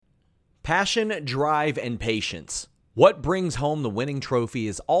Passion, drive, and patience. What brings home the winning trophy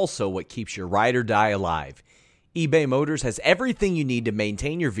is also what keeps your ride or die alive. eBay Motors has everything you need to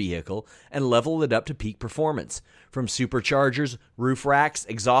maintain your vehicle and level it up to peak performance. From superchargers, roof racks,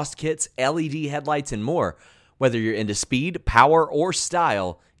 exhaust kits, LED headlights, and more. Whether you're into speed, power, or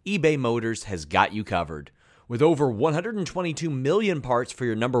style, eBay Motors has got you covered. With over 122 million parts for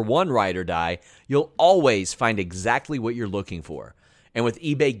your number one ride or die, you'll always find exactly what you're looking for. And with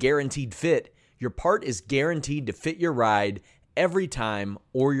eBay Guaranteed Fit, your part is guaranteed to fit your ride every time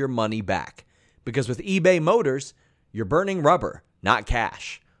or your money back. Because with eBay Motors, you're burning rubber, not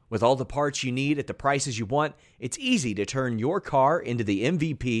cash. With all the parts you need at the prices you want, it's easy to turn your car into the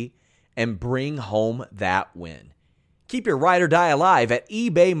MVP and bring home that win. Keep your ride or die alive at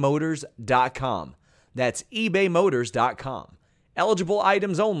ebaymotors.com. That's ebaymotors.com. Eligible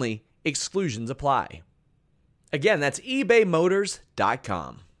items only. Exclusions apply. Again, that's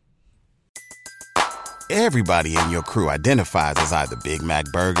ebaymotors.com. Everybody in your crew identifies as either Big Mac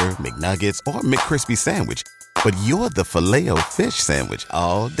Burger, McNuggets, or McCrispy Sandwich. But you're the Filet-O-Fish Sandwich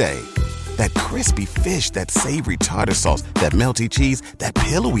all day. That crispy fish, that savory tartar sauce, that melty cheese, that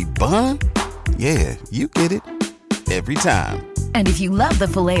pillowy bun. Yeah, you get it. Every time. And if you love the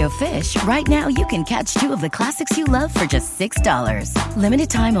Filet-O-Fish, right now you can catch two of the classics you love for just $6. Limited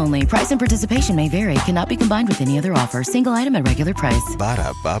time only. Price and participation may vary. Cannot be combined with any other offer. Single item at regular price.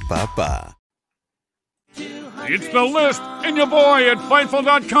 Ba-da-ba-ba-ba. It's The List and your boy at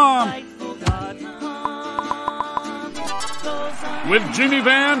Fightful.com. With Jimmy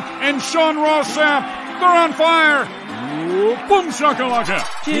Van and Sean Ross Sapp. They're on fire. Boom shakalaka.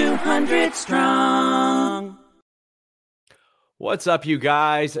 200 strong. What's up, you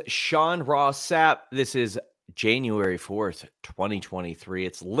guys? Sean Ross Sapp. This is January 4th, 2023.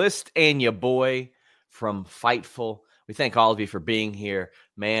 It's List and your boy from Fightful. We thank all of you for being here.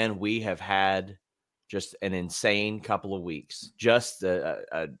 Man, we have had just an insane couple of weeks. Just a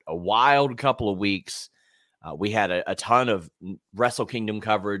wild couple of weeks. We had a ton of Wrestle Kingdom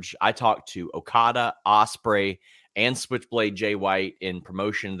coverage. I talked to Okada, Ospreay, and Switchblade Jay White in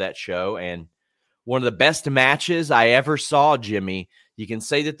promotion of that show. And one of the best matches I ever saw, Jimmy. You can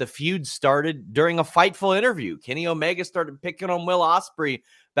say that the feud started during a Fightful interview. Kenny Omega started picking on Will Ospreay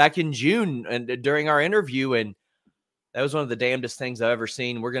back in June and during our interview. And that was one of the damnedest things I've ever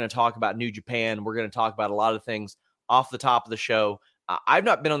seen. We're going to talk about New Japan. We're going to talk about a lot of things off the top of the show. I've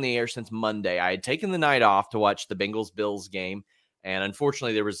not been on the air since Monday. I had taken the night off to watch the Bengals-Bills game, and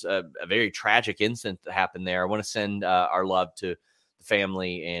unfortunately there was a very tragic incident that happened there. I want to send our love to the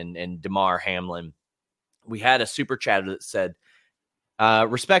family and Damar Hamlin. We had a super chat that said,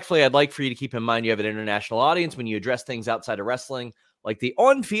 respectfully, I'd like for you to keep in mind you have an international audience when you address things outside of wrestling, like the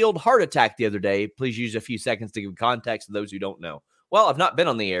on-field heart attack the other day. Please use a few seconds to give context to those who don't know. Well, I've not been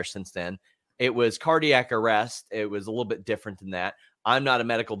on the air since then. It was cardiac arrest. It was a little bit different than that. I'm not a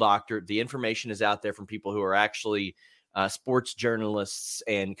medical doctor. The information is out there from people who are actually sports journalists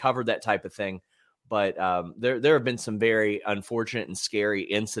and cover that type of thing. But there have been some very unfortunate and scary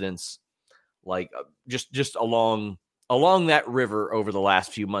incidents, like just along that river over the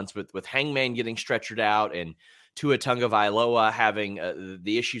last few months with Hangman getting stretchered out and Tua Tagovailoa having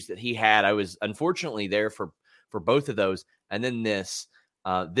the issues that he had. I was unfortunately there for both of those. And then this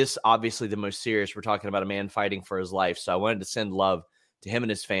obviously the most serious. We're talking about a man fighting for his life. So I wanted to send love to him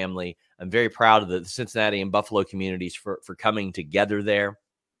and his family. I'm very proud of the Cincinnati and Buffalo communities for coming together there.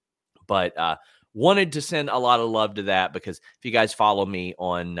 But wanted to send a lot of love to that because if you guys follow me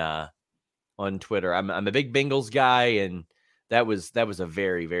on Twitter, I'm a big Bengals guy, and that was a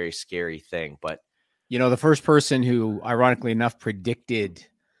very, very scary thing. But you know, the first person who, ironically enough, predicted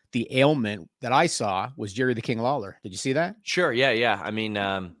the ailment that I saw was Jerry the King Lawler. Did you see that? Sure. Yeah. I mean,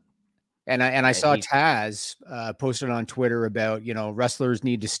 I saw Taz posted on Twitter about, you know, wrestlers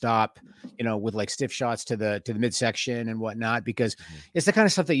need to stop, you know, with like stiff shots to the midsection and whatnot, because it's the kind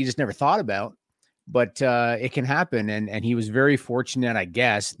of stuff that you just never thought about, but it can happen. And he was very fortunate, I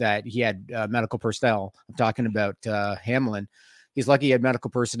guess, that he had medical personnel. I'm talking about Hamlin. He's lucky he had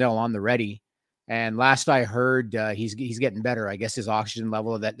medical personnel on the ready. And last I heard, he's getting better. I guess his oxygen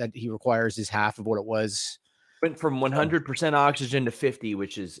level that he requires is half of what it was. Went from 100% oxygen to 50,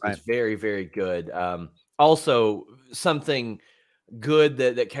 which is very, very good. Also, something good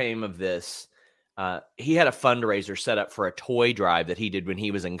that came of this, he had a fundraiser set up for a toy drive that he did when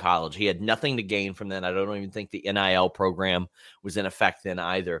he was in college. He had nothing to gain from that. I don't even think the NIL program was in effect then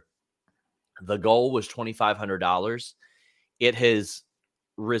either. The goal was $2,500. It has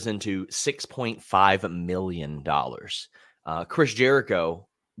risen to $6.5 million. Chris Jericho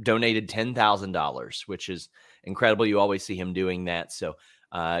donated $10,000, which is incredible. You always see him doing that. So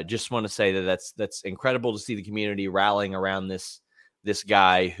Just want to say that that's incredible to see the community rallying around this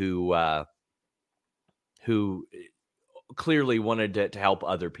guy who clearly wanted to help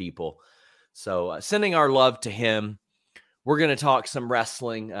other people. So sending our love to him. We're going to talk some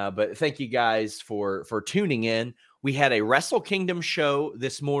wrestling, but thank you guys for tuning in. We had a Wrestle Kingdom show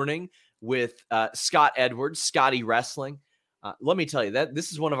this morning with Scott Edwards, Scotty Wrestling. Let me tell you that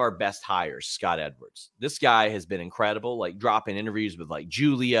this is one of our best hires, Scott Edwards. This guy has been incredible, like dropping interviews with like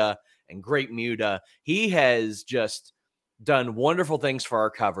Julia and Great Muta. He has just done wonderful things for our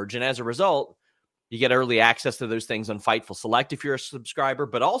coverage. And as a result, you get early access to those things on Fightful Select if you're a subscriber,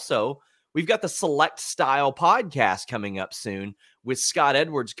 but also we've got the Select Style podcast coming up soon with Scott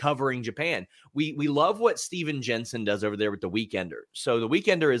Edwards covering Japan. We love what Steven Jensen does over there with The Weekender. So The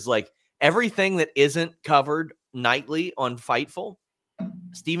Weekender is like everything that isn't covered nightly on Fightful,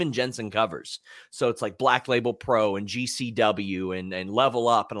 Steven Jensen covers. So it's like Black Label Pro and GCW and Level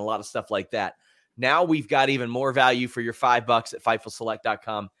Up and a lot of stuff like that. Now we've got even more value for your $5 at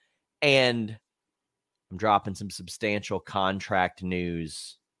FightfulSelect.com. And I'm dropping some substantial contract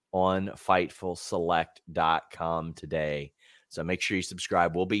news on FightfulSelect.com today. So make sure you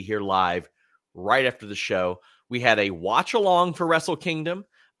subscribe. We'll be here live right after the show. We had a watch along for Wrestle Kingdom.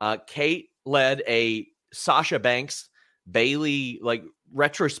 Kate led a Sasha Banks Bailey like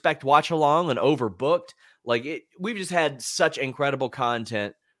retrospect watch along and overbooked. We've just had such incredible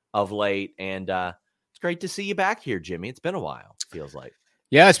content of late, and it's great to see you back here, Jimmy. It's been a while, it feels like.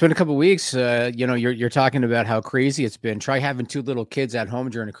 Yeah, it's been a couple of weeks. You're talking about how crazy it's been. Try having 2 little kids at home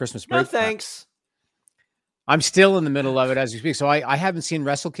during a Christmas break. No, thanks. I'm still in the middle of it as we speak. So I haven't seen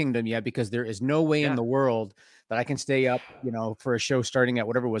Wrestle Kingdom yet because there is no way in the world that I can stay up, for a show starting at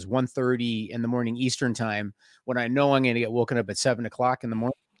whatever it was 1:30 in the morning Eastern time when I know I'm going to get woken up at 7:00 in the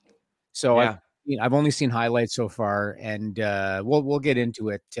morning. So I've only seen highlights so far, and we'll get into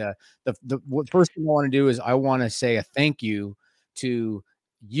it. The first thing I want to do is I want to say a thank you to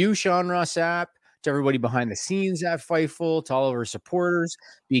you, Sean Ross Sapp, to everybody behind the scenes at Fightful, to all of our supporters,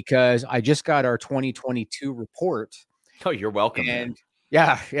 because I just got our 2022 report. Oh, you're welcome. And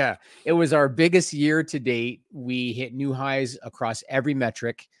yeah, it was our biggest year to date. We hit new highs across every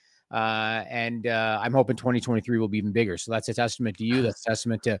metric. And I'm hoping 2023 will be even bigger. So that's a testament to you. That's a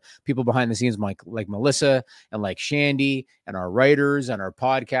testament to people behind the scenes, like Melissa and like Shandy and our writers and our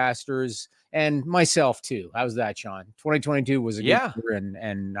podcasters and myself too. How's that, Sean? 2022 was a good year,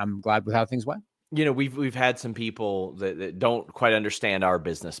 and I'm glad with how things went. We've had some people that don't quite understand our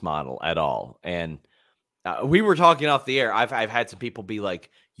business model at all. And we were talking off the air. I've had some people be like,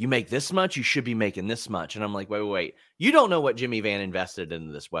 you make this much, you should be making this much. And I'm like, wait. You don't know what Jimmy Van invested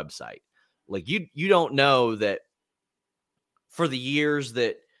into this website. Like you don't know that for the years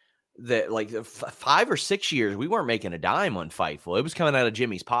that like 5 or 6 years, we weren't making a dime on Fightful. It was coming out of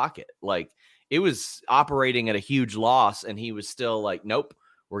Jimmy's pocket. Like it was operating at a huge loss. And he was still like, nope,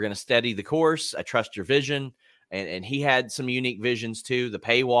 we're going to steady the course. I trust your vision. And he had some unique visions too. The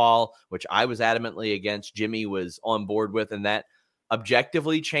paywall, which I was adamantly against, Jimmy was on board with, and that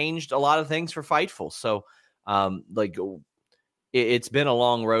objectively changed a lot of things for Fightful. So it's been a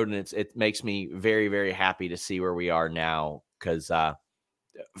long road, and it makes me very, very happy to see where we are now. Cause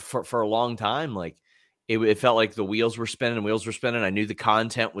for a long time, like it felt like the wheels were spinning. I knew the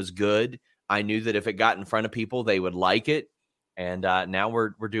content was good. I knew that if it got in front of people, they would like it. And now we're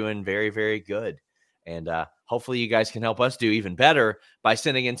doing very, very good. And hopefully you guys can help us do even better by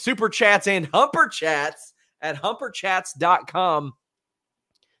sending in super chats and humper chats at humperchats.com.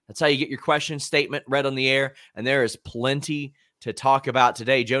 That's how you get your question statement read on the air. And there is plenty to talk about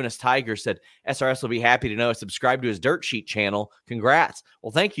today. Jonas Tiger said, SRS will be happy to know. Subscribe to his Dirt Sheet channel. Congrats.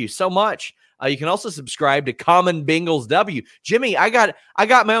 Well, thank you so much. You can also subscribe to Common Bengals W. Jimmy, I got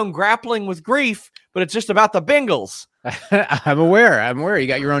my own Grappling with Grief, but it's just about the Bengals. I'm aware. You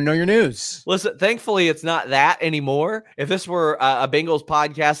got your own Know Your News. Listen, thankfully, it's not that anymore. If this were a Bengals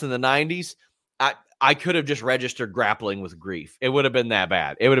podcast in the 90s, I could have just registered Grappling with Grief. It would have been that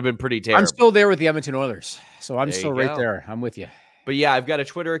bad. It would have been pretty terrible. I'm still there with the Edmonton Oilers, so I'm still right there. I'm with you. But yeah, I've got a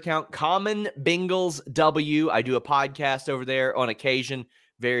Twitter account, Common Bengals W. I do a podcast over there on occasion,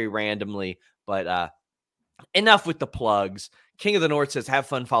 very randomly. But enough with the plugs. King of the North says, have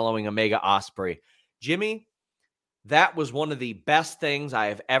fun following Omega Osprey. Jimmy, that was one of the best things I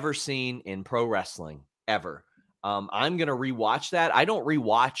have ever seen in pro wrestling, ever. I'm going to rewatch that. I don't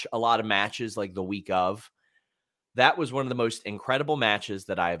rewatch a lot of matches like the week of. That was one of the most incredible matches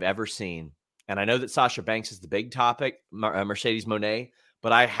that I have ever seen. And I know that Sasha Banks is the big topic, Mercedes Moné,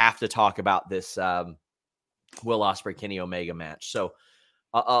 but I have to talk about this Will Ospreay, Kenny Omega match. So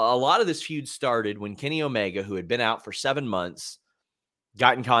a lot of this feud started when Kenny Omega, who had been out for 7 months,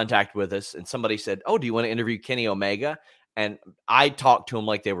 got in contact with us, and somebody said, "Oh, do you want to interview Kenny Omega?" And I talked to them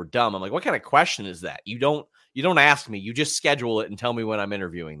like they were dumb. I'm like, "What kind of question is that? You don't ask me. You just schedule it and tell me when I'm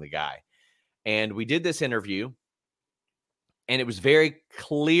interviewing the guy." And we did this interview, and it was very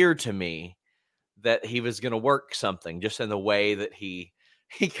clear to me that he was going to work something just in the way that he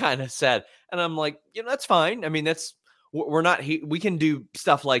kind of said. And I'm like, that's fine. I mean, we can do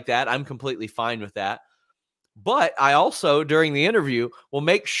stuff like that. I'm completely fine with that. But I also, during the interview, will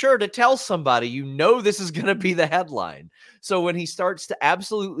make sure to tell somebody, this is going to be the headline. So when he starts to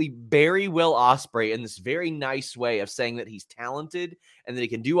absolutely bury Will Ospreay in this very nice way of saying that he's talented and that he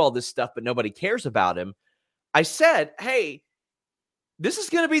can do all this stuff, but nobody cares about him, I said, hey, this is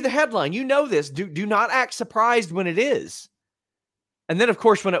going to be the headline. You know this. Do not act surprised when it is. And then, of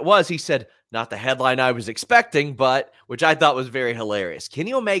course, when it was, he said, not the headline I was expecting, but which I thought was very hilarious.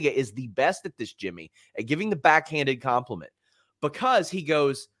 Kenny Omega is the best at this, Jimmy, at giving the backhanded compliment, because he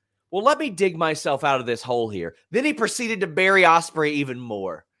goes, well, let me dig myself out of this hole here. Then he proceeded to bury Ospreay even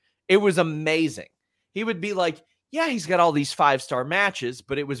more. It was amazing. He would be like, yeah, he's got all these 5-star matches,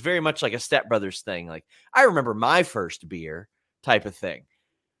 but it was very much like a Step Brothers thing. Like, I remember my first beer type of thing.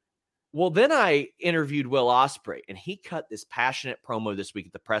 Well, then I interviewed Will Ospreay, and he cut this passionate promo this week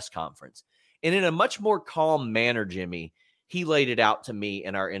at the press conference. And in a much more calm manner, Jimmy, he laid it out to me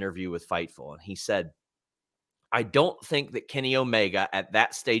in our interview with Fightful. And he said, I don't think that Kenny Omega at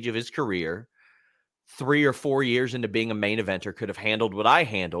that stage of his career, 3 or 4 years into being a main eventer, could have handled what I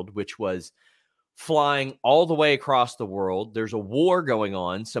handled, which was flying all the way across the world. There's a war going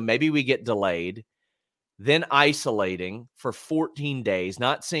on, so maybe we get delayed. Then isolating for 14 days,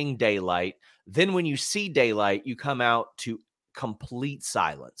 not seeing daylight. Then when you see daylight, you come out to complete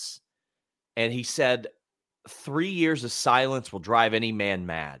silence. And he said, 3 years of silence will drive any man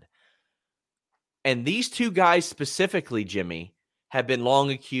mad. And these two guys specifically, Jimmy, have been long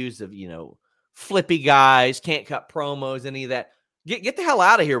accused of, flippy guys, can't cut promos, any of that. Get the hell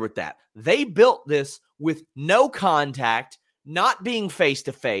out of here with that. They built this with no contact, not being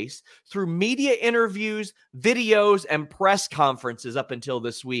face-to-face, through media interviews, videos, and press conferences up until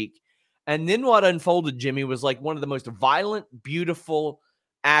this week. And then what unfolded, Jimmy, was like one of the most violent, beautiful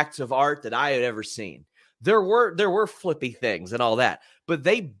acts of art that I had ever seen. There were flippy things and all that, but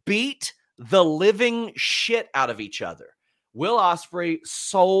they beat the living shit out of each other. Will Ospreay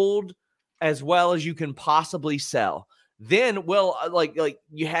sold as well as you can possibly sell. Then, like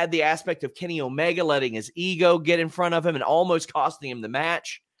you had the aspect of Kenny Omega letting his ego get in front of him and almost costing him the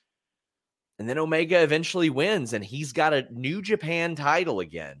match. And then Omega eventually wins, and he's got a New Japan title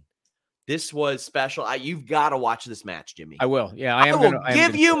again. This was special. You've got to watch this match, Jimmy. I will. Yeah, I will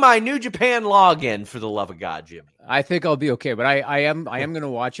give you my New Japan login, for the love of God, Jimmy. I think I'll be okay, but I am going to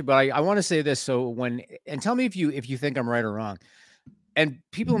watch it. But I want to say this. So and tell me if you think I'm right or wrong. And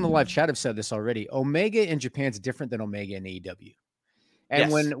people in the live chat have said this already. Omega in Japan is different than Omega in AEW.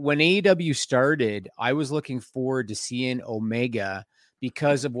 And yes. when AEW started, I was looking forward to seeing Omega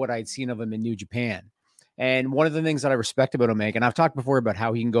because of what I'd seen of him in New Japan. And one of the things that I respect about Omega, and I've talked before about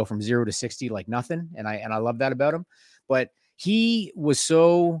how he can go from 0 to 60 like nothing, and I love that about him. But he was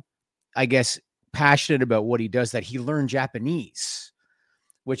so, I guess, passionate about what he does that he learned Japanese,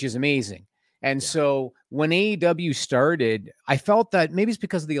 which is amazing. And so when AEW started, I felt that maybe it's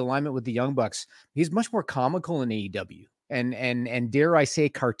because of the alignment with the Young Bucks. He's much more comical in AEW and dare I say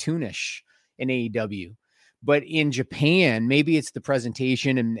cartoonish in AEW. But in Japan, maybe it's the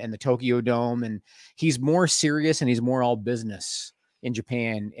presentation and the Tokyo Dome, and he's more serious and he's more all business in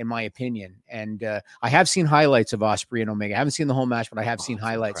Japan, in my opinion. And I have seen highlights of Ospreay and Omega. I haven't seen the whole match, but I have seen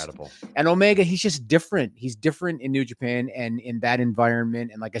highlights. Incredible. And Omega, he's just different. He's different in New Japan and in that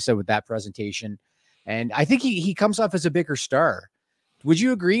environment. And like I said, with that presentation, and I think he comes off as a bigger star. Would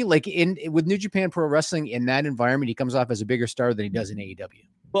you agree? Like with New Japan Pro Wrestling in that environment, he comes off as a bigger star than he does in AEW.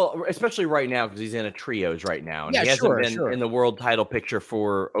 Well, especially right now, because he's in a trios right now. And yeah, he hasn't been in the world title picture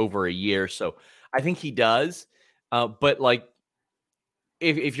for over a year. So I think he does. But like,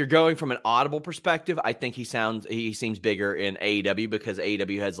 if you're going from an audible perspective, I think he seems bigger in AEW because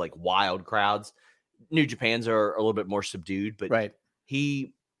AEW has like wild crowds. New Japan's are a little bit more subdued, but right.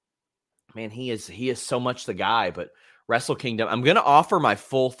 He is so much the guy. But Wrestle Kingdom, I'm going to offer my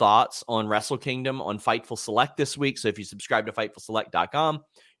full thoughts on Wrestle Kingdom on Fightful Select this week. So if you subscribe to FightfulSelect.com,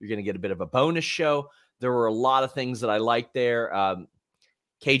 you're going to get a bit of a bonus show. There were a lot of things that I liked there.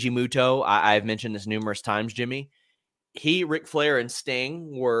 Keiji Muto, I've mentioned this numerous times, Jimmy. Ric Flair, and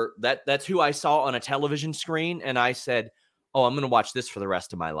Sting were that's who I saw on a television screen. And I said, oh, I'm going to watch this for the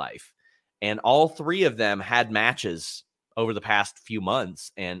rest of my life. And all three of them had matches over the past few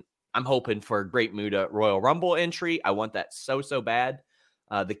months. And I'm hoping for a Great Muta Royal Rumble entry. I want that so bad.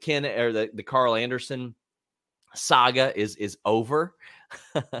 The Carl Anderson saga is over.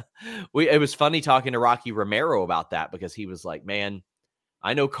 It was funny talking to Rocky Romero about that, because he was like, man,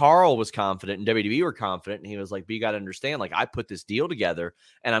 I know Carl was confident and WWE were confident. And he was like, but you got to understand, like, I put this deal together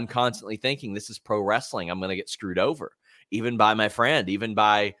and I'm constantly thinking, this is pro wrestling. I'm going to get screwed over, even by my friend, even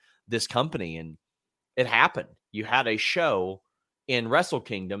by this company. And it happened. You had a show in Wrestle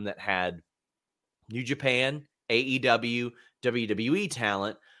Kingdom that had New Japan, AEW, WWE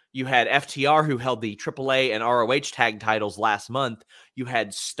talent. You had FTR, who held the AAA and ROH tag titles last month. You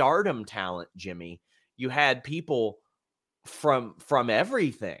had Stardom talent, Jimmy. You had people from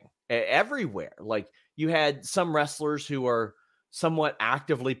everything, everywhere. Like, you had some wrestlers who are somewhat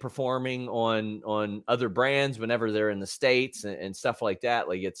actively performing on other brands whenever they're in the States and stuff like that.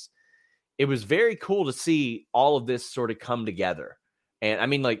 Like, it was very cool to see all of this sort of come together. And I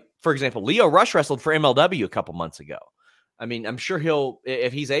mean, like, for example, Lio Rush wrestled for MLW a couple months ago. I mean, I'm sure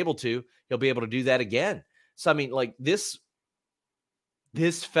if he's able to, he'll be able to do that again. So, I mean, like, this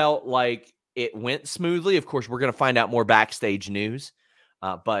felt like it went smoothly. Of course, we're going to find out more backstage news,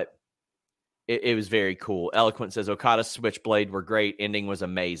 but it was very cool. Eloquent says, Okada's Switchblade were great. Ending was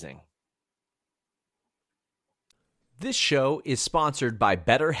amazing. This show is sponsored by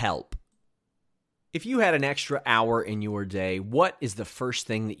BetterHelp. If you had an extra hour in your day, what is the first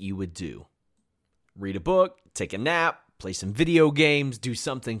thing that you would do? Read a book, take a nap, play some video games, do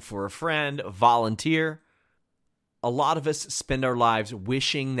something for a friend, volunteer. A lot of us spend our lives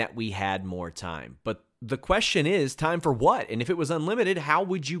wishing that we had more time. But the question is, time for what? And if it was unlimited, how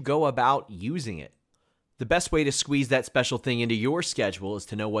would you go about using it? The best way to squeeze that special thing into your schedule is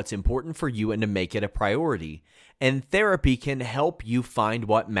to know what's important for you and to make it a priority. And therapy can help you find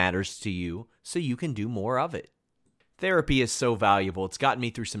what matters to you so you can do more of it. Therapy is so valuable. It's gotten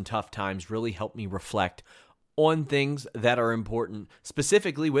me through some tough times, really helped me reflect on things that are important,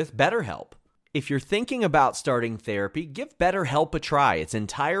 specifically with BetterHelp. If you're thinking about starting therapy, give BetterHelp a try. It's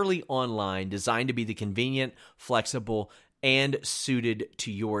entirely online, designed to be the convenient, flexible, and suited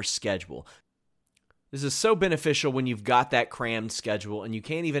to your schedule. This is so beneficial when you've got that crammed schedule and you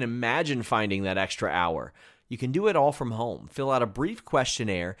can't even imagine finding that extra hour. You can do it all from home. Fill out a brief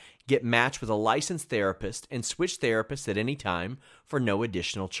questionnaire, get matched with a licensed therapist, and switch therapists at any time for no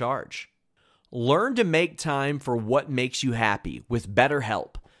additional charge. Learn to make time for what makes you happy with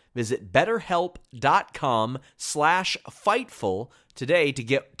BetterHelp. Visit BetterHelp.com/Fightful today to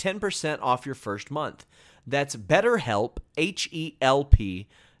get 10% off your first month. That's BetterHelp,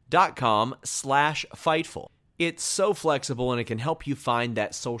 HELP.com/Fightful. It's so flexible and it can help you find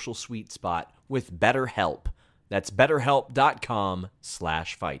that social sweet spot with BetterHelp. That's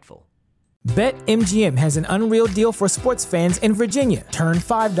BetterHelp.com/Fightful. BetMGM has an unreal deal for sports fans in Virginia. Turn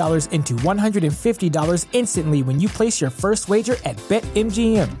 $5 into $150 instantly when you place your first wager at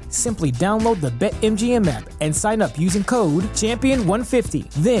BetMGM. Simply download the BetMGM app and sign up using code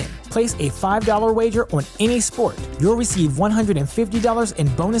Champion150. Then, place a $5 wager on any sport. You'll receive $150 in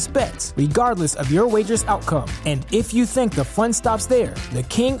bonus bets, regardless of your wager's outcome. And if you think the fun stops there, the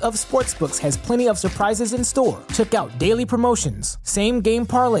King of Sportsbooks has plenty of surprises in store. Check out daily promotions, same-game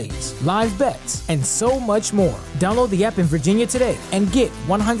parlays, live bets, and so much more. Download the app in Virginia today and get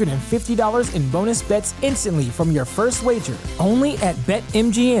 $150 in bonus bets instantly from your first wager. Only at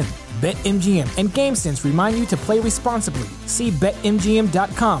BetMGM. BetMGM and GameSense remind you to play responsibly. See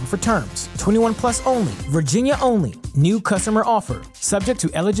BetMGM.com for terms. 21 plus only. Virginia only. New customer offer. Subject to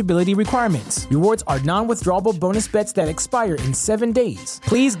eligibility requirements. Rewards are non-withdrawable bonus bets that expire in 7 days.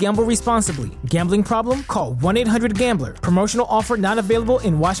 Please gamble responsibly. Gambling problem? Call 1-800-GAMBLER. Promotional offer not available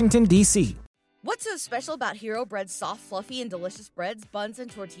in Washington, D.C. What's so special about Hero Bread's soft, fluffy, and delicious breads, buns,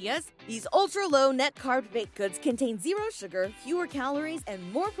 and tortillas? These ultra-low net-carb baked goods contain zero sugar, fewer calories,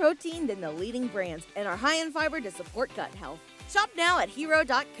 and more protein than the leading brands, and are high in fiber to support gut health. Shop now at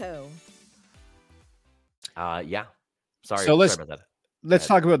hero.co. Yeah. Sorry about that. Let's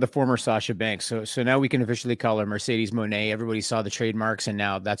talk about the former Sasha Banks. So now we can officially call her Mercedes Moné. Everybody saw the trademarks, and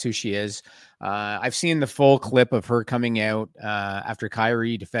now that's who she is. I've seen the full clip of her coming out after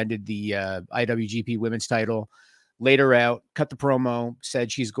Kairi defended the IWGP Women's title. Laid her out, cut the promo,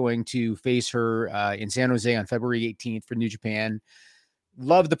 said she's going to face her in San Jose on February 18th for New Japan.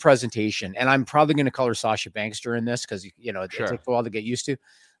 Love the presentation, and I'm probably going to call her Sasha Banks during this because it takes a while to get used to.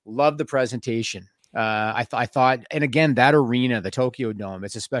 Love the presentation. I thought, and again, that arena, the Tokyo Dome,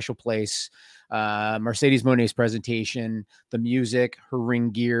 it's a special place. Mercedes Moné's presentation, the music, her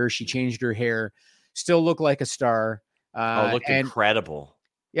ring gear, she changed her hair, still looked like a star. Looked incredible.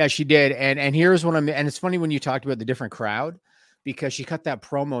 Yeah, she did. And here's what and it's funny when you talked about the different crowd, because she cut that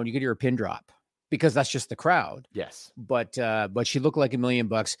promo and you could hear a pin drop. because that's just the crowd. Yes. But she looked like $1 million.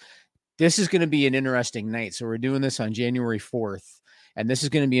 This is going to be an interesting night. So we're doing this on January 4th. And this is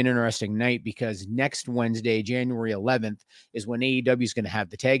going to be an interesting night because next Wednesday, January 11th, is when AEW is going to have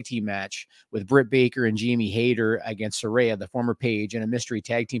the tag team match with Britt Baker and Jamie Hayter against Saraya, the former Paige, and a mystery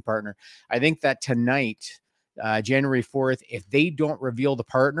tag team partner. I think that tonight, January 4th, if they don't reveal the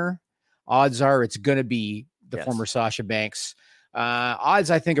partner, odds are it's going to be the former Sasha Banks.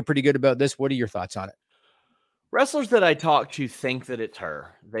 Odds, I think, are pretty good about this. What are your thoughts on it? Wrestlers that I talk to think that it's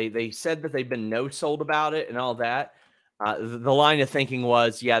her. They said that they've been no-sold about it and all that. The line of thinking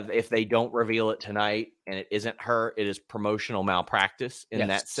was, if they don't reveal it tonight and it isn't her, it is promotional malpractice in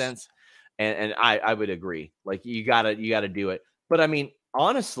that sense. And I would agree. Like you gotta do it. But I mean,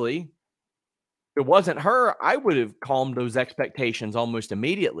 honestly, if it wasn't her, I would have calmed those expectations almost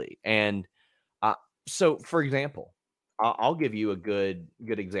immediately. And so, for example, I'll give you a good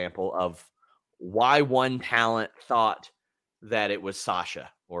example of why one talent thought that it was Sasha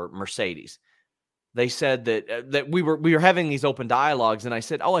or Mercedes. They said that we were having these open dialogues, and I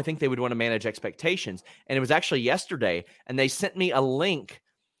said, I think they would want to manage expectations. And it was actually yesterday, and they sent me a link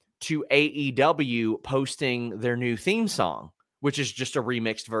to AEW posting their new theme song, which is just a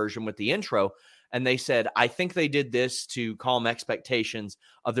remixed version with the intro. And they said, I think they did this to calm expectations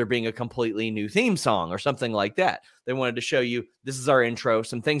of there being a completely new theme song or something like that. They wanted to show you, this is our intro.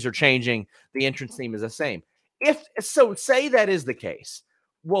 Some things are changing. The entrance theme is the same. If so, say that is the case.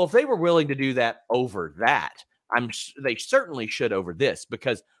 Well, if they were willing to do that over that, they certainly should over this,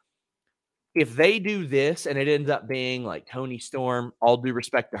 because if they do this and it ends up being like Toni Storm, all due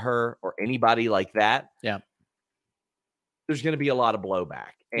respect to her, or anybody like that, there's going to be a lot of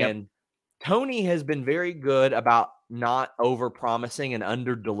blowback. And Tony has been very good about not over-promising and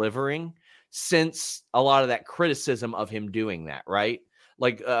under-delivering since a lot of that criticism of him doing that, right?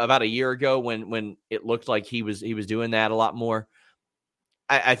 Like about a year ago when it looked like he was doing that a lot more.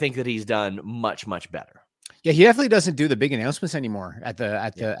 I think that he's done much, much better. Yeah, he definitely doesn't do the big announcements anymore at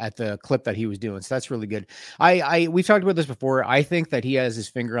the clip that he was doing. So that's really good. We've talked about this before. I think that he has his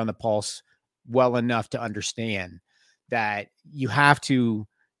finger on the pulse well enough to understand that you have to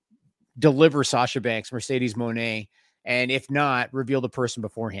deliver Sasha Banks, Mercedes Moné, and if not, reveal the person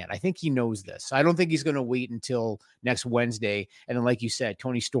beforehand. I think he knows this. I don't think he's going to wait until next Wednesday. And then, like you said,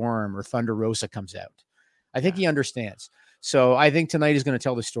 Toni Storm or Thunder Rosa comes out. I think he understands. So I think tonight is going to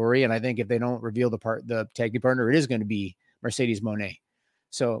tell the story. And I think if they don't reveal the tag team partner, it is going to be Mercedes Moné.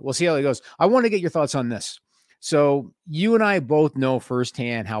 So we'll see how it goes. I want to get your thoughts on this. So you and I both know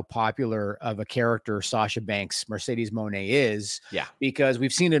firsthand how popular of a character Sasha Banks, Mercedes Moné is. Yeah. Because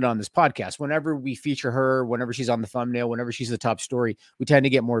we've seen it on this podcast. Whenever we feature her, whenever she's on the thumbnail, whenever she's the top story, we tend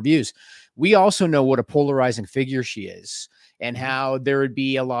to get more views. We also know what a polarizing figure she is and how there would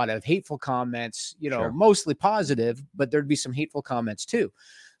be a lot of hateful comments, mostly positive, but there'd be some hateful comments too.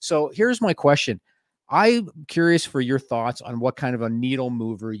 So here's my question. I'm curious for your thoughts on what kind of a needle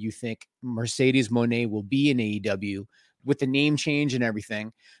mover you think Mercedes Moné will be in AEW with the name change and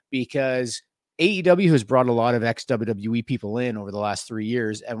everything, because AEW has brought a lot of ex-WWE people in over the last 3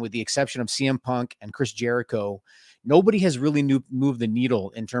 years. And with the exception of CM Punk and Chris Jericho, nobody has really moved the needle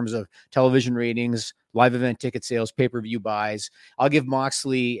in terms of television ratings, live event ticket sales, pay-per-view buys. I'll give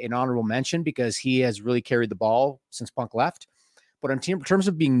Moxley an honorable mention because he has really carried the ball since Punk left. But in terms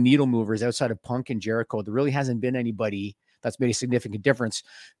of being needle movers outside of Punk and Jericho, there really hasn't been anybody that's made a significant difference.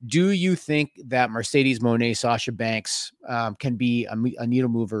 Do you think that Mercedes Moné, Sasha Banks can be a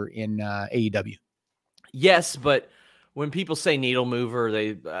needle mover in AEW? Yes, but when people say needle mover,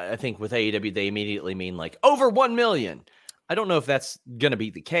 I think with AEW, they immediately mean like over 1 million. I don't know if that's going to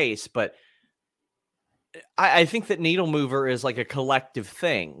be the case, but I think that needle mover is like a collective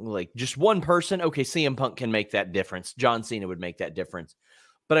thing. Like just one person, okay, CM Punk can make that difference. John Cena would make that difference.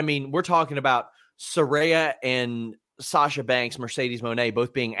 But I mean, we're talking about Saraya and Sasha Banks, Mercedes Moné,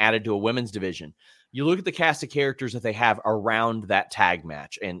 both being added to a women's division. You look at the cast of characters that they have around that tag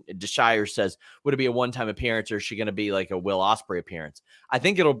match, and Desire says, would it be a one-time appearance or is she going to be like a Will Ospreay appearance? I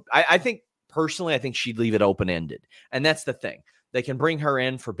think personally, I think she'd leave it open-ended. And that's the thing. They can bring her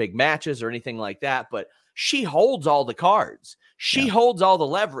in for big matches or anything like that, but she holds all the cards. She holds all the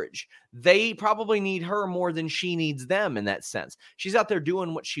leverage. They probably need her more than she needs them in that sense. She's out there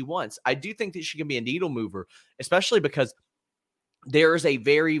doing what she wants. I do think that she can be a needle mover, especially because there is a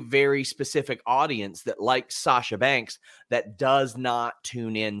very, very specific audience that likes Sasha Banks that does not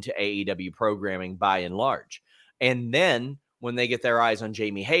tune into AEW programming by and large. And then when they get their eyes on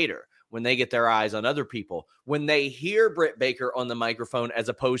Jamie Hayter, when they get their eyes on other people, when they hear Britt Baker on the microphone, as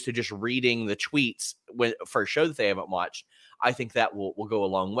opposed to just reading the tweets for a show that they haven't watched, I think that will go a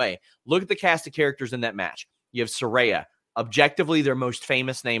long way. Look at the cast of characters in that match. You have Saraya, objectively their most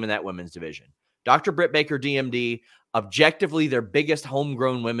famous name in that women's division. Dr. Britt Baker, DMD, objectively their biggest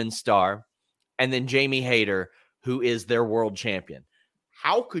homegrown women's star. And then Jamie Hayter, who is their world champion.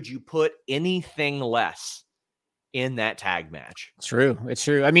 How could you put anything less in that tag match? It's true. It's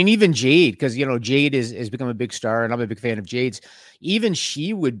true. I mean, even Jade, because, Jade is become a big star, and I'm a big fan of Jade's. Even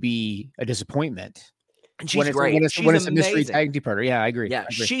she would be a disappointment. And she's great. When it's a mystery tag team partner. Yeah, I agree. Yeah,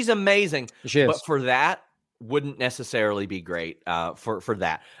 she's amazing. She is. But for that, wouldn't necessarily be great for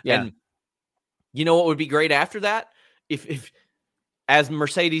that. Yeah. And you know what would be great after that? If as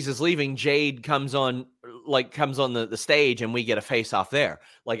Mercedes is leaving, Jade comes on the stage and we get a face off there.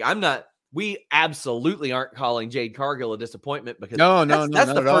 We absolutely aren't calling Jade Cargill a disappointment, because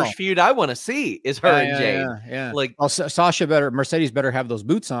that's the first feud I want to see is her and Jade. Yeah. Mercedes better have those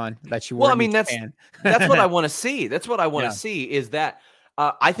boots on that she wore. Well, I mean, that's what I want to see. That's what I want to see, is that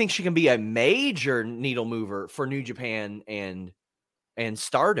I think she can be a major needle mover for New Japan and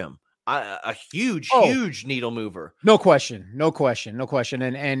Stardom. A huge needle mover. No question.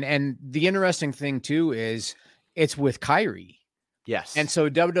 And the interesting thing too is it's with Kairi. Yes. And so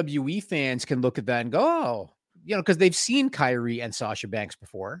WWE fans can look at that and go, oh, because they've seen Kairi and Sasha Banks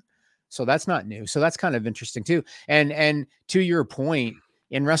before. So that's not new. So that's kind of interesting too. And to your point,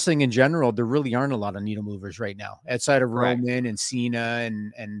 in wrestling in general, there really aren't a lot of needle movers right now outside of Roman and Cena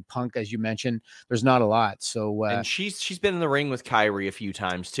and Punk, as you mentioned. There's not a lot. So and she's been in the ring with Kairi a few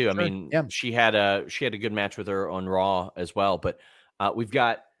times too. I mean, she had a good match with her on Raw as well. But we've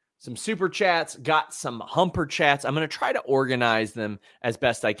got some super chats, got some humper chats. I'm going to try to organize them as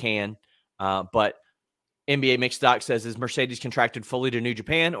best I can. But NBA Mixed Doc says, is Mercedes contracted fully to New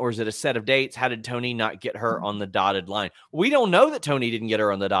Japan, or is it a set of dates? How did Tony not get her on the dotted line? We don't know that Tony didn't get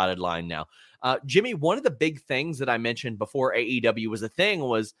her on the dotted line now. Jimmy, one of the big things that I mentioned before AEW was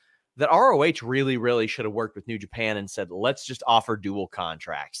that ROH really, really should have worked with New Japan and said, let's just offer dual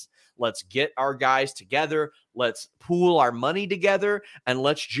contracts. Let's get our guys together. Let's pool our money together and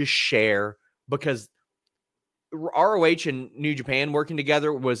let's just share, because ROH and New Japan working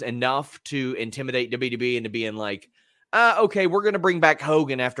together was enough to intimidate WWE into being like, okay, we're going to bring back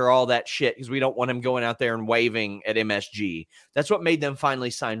Hogan after all that shit because we don't want him going out there and waving at MSG. That's what made them finally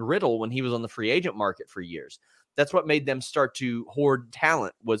sign Riddle when he was on the free agent market for years. That's what made them start to hoard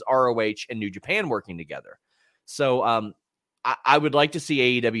talent, was ROH and New Japan working together. So I would like to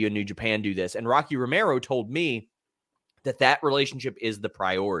see AEW and New Japan do this. And Rocky Romero told me that relationship is the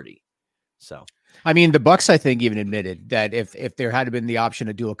priority. So, I mean, the Bucks, I think, even admitted that if there had been the option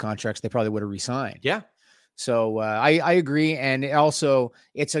of dual contracts, they probably would have resigned. Yeah. So I agree. And also,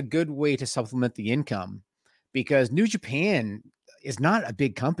 it's a good way to supplement the income, because New Japan is not a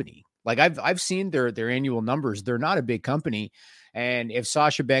big company. Like I've seen their annual numbers. They're not a big company. And if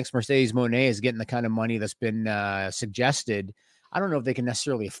Sasha Banks, Mercedes Moné is getting the kind of money that's been suggested, I don't know if they can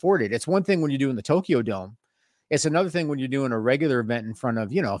necessarily afford it. It's one thing when you're doing the Tokyo Dome. It's another thing when you're doing a regular event in front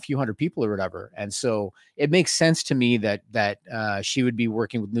of, a few hundred people or whatever. And so it makes sense to me that she would be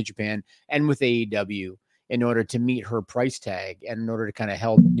working with New Japan and with AEW in order to meet her price tag and in order to kind of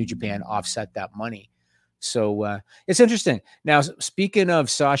help New Japan offset that money. So it's interesting. Now, speaking of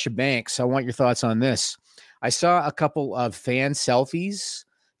Sasha Banks, I want your thoughts on this. I saw a couple of fan selfies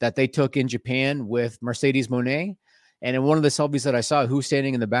that they took in Japan with Mercedes Moné. And in one of the selfies that I saw, who's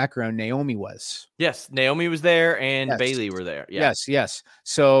standing in the background, Naomi was. Yes, Naomi was there and Bailey were there. Yeah. Yes.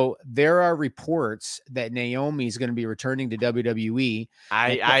 So there are reports that Naomi is going to be returning to WWE.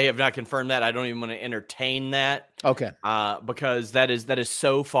 I have not confirmed that. I don't even want to entertain that. Okay. Because that is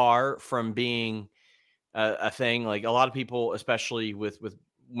so far from being a thing. Like, a lot of people, especially with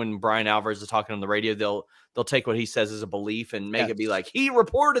when Brian Alvarez is talking on the radio, they'll take what he says as a belief and make it be like, he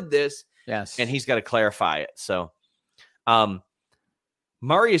reported this. Yes. And he's got to clarify it. So,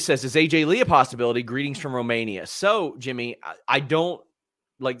 Marius says, is AJ Lee a possibility? Greetings from Romania. So, Jimmy, I don't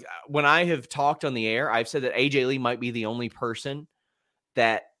like, when I have talked on the air, I've said that AJ Lee might be the only person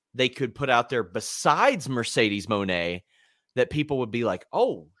that they could put out there besides Mercedes Moné that people would be like,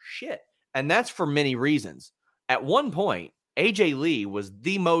 oh shit. And that's for many reasons. At one point, AJ Lee was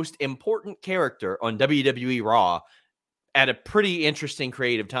the most important character on WWE Raw at a pretty interesting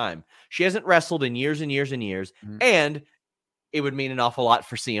creative time. She hasn't wrestled in years and years and years. Mm-hmm. And it would mean an awful lot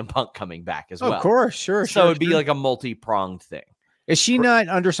for CM Punk coming back as well. Of course, sure. So it'd be like a multi-pronged thing. Is she not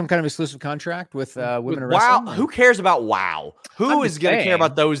under some kind of exclusive contract with Women of Wrestling? Wow, who cares about WOW? Who is going to care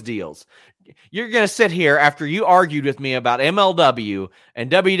about those deals? You're going to sit here after you argued with me about MLW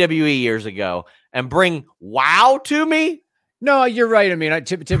and WWE years ago and bring WOW to me? No, you're right. I mean,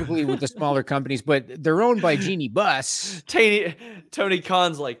 typically with the smaller companies, but they're owned by Genie Bus. Tony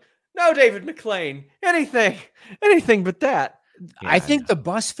Khan's like, no, David McLean, anything but that. Yeah, I think the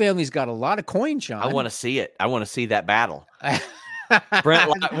Bus family's got a lot of coin, Sean. I want to see it. I want to see that battle. Brent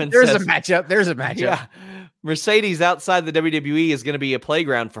Lockman There's a matchup. Yeah. Mercedes outside the WWE is going to be a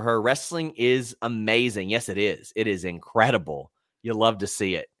playground for her. Wrestling is amazing. Yes, it is. It is incredible. You'll love to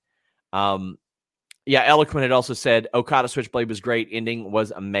see it. Yeah, Eloquent had also said Okada Switchblade was great. Ending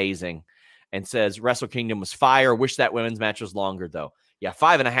was amazing. And says Wrestle Kingdom was fire. Wish that women's match was longer, though. Yeah,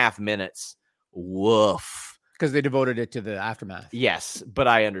 5.5 minutes. Woof. Because they devoted it to the aftermath. Yes, but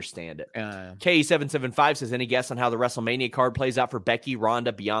I understand it. K775 says, any guess on how the WrestleMania card plays out for Becky,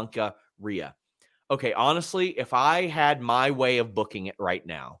 Ronda, Bianca, Rhea? Okay, honestly, if I had my way of booking it right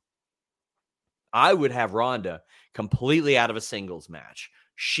now, I would have Ronda completely out of a singles match.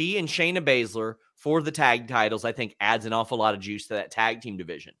 She and Shayna Baszler for the tag titles, I think, adds an awful lot of juice to that tag team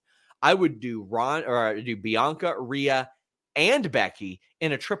division. I would do Bianca, Rhea, and Becky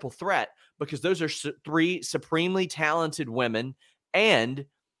in a triple threat because those are three supremely talented women, and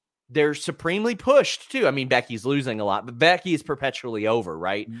they're supremely pushed too. I mean, Becky's losing a lot, but Becky is perpetually over,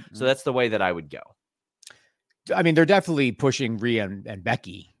 right? Mm-hmm. So that's the way that I would go. I mean, they're definitely pushing Rhea and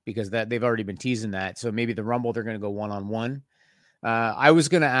Becky because they've already been teasing that. So maybe the Rumble, they're going to go one-on-one. I was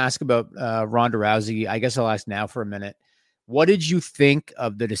going to ask about Ronda Rousey. I guess I'll ask now for a minute. What did you think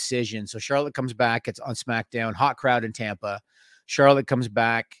of the decision? So Charlotte comes back. It's on SmackDown. Hot crowd in Tampa. Charlotte comes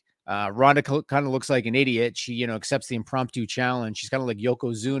back. Ronda kind of looks like an idiot. She, accepts the impromptu challenge. She's kind of like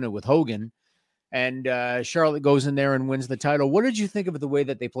Yokozuna with Hogan. And Charlotte goes in there and wins the title. What did you think of the way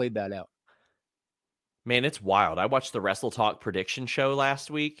that they played that out? Man, it's wild. I watched the Wrestle Talk prediction show last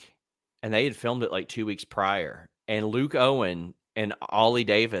week, and they had filmed it like 2 weeks prior. And Luke Owen and Ollie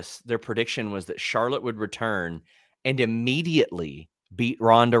Davis, their prediction was that Charlotte would return and immediately beat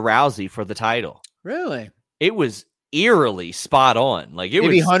Ronda Rousey for the title. Really? It was eerily spot on. Like it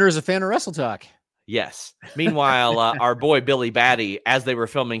Maybe was. Hunter's a fan of Wrestle Talk. Yes. Meanwhile, our boy Billy Batty, as they were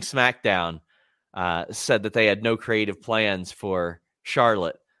filming SmackDown, said that they had no creative plans for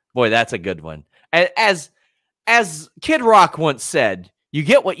Charlotte. Boy, that's a good one. As Kid Rock once said, you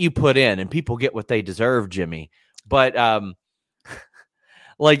get what you put in, and people get what they deserve, Jimmy. But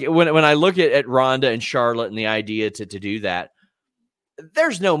like when I look at Ronda and Charlotte and the idea to do that,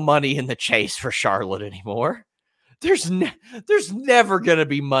 there's no money in the chase for Charlotte anymore. There's never going to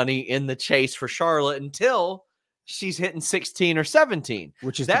be money in the chase for Charlotte until she's hitting 16 or 17.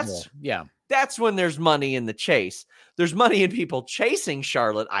 That's when there's money in the chase. There's money in people chasing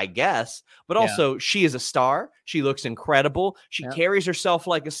Charlotte, I guess, but also she is a star. She looks incredible. She carries herself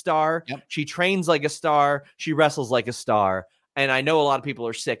like a star. Yep. She trains like a star. She wrestles like a star. And I know a lot of people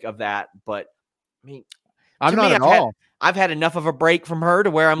are sick of that, but I mean, I'm not at all. I've had enough of a break from her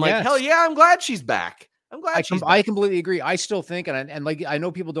to where I'm like, hell yeah, I'm glad she's back. I completely agree. I still think, and like, I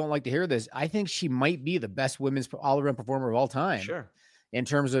know people don't like to hear this. I think she might be the best women's all-around performer of all time. Sure. In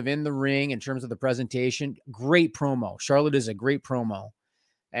terms of in the ring, in terms of the presentation, great promo. Charlotte is a great promo.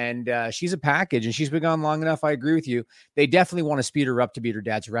 And she's a package, and she's been gone long enough. I agree with you. They definitely want to speed her up to beat her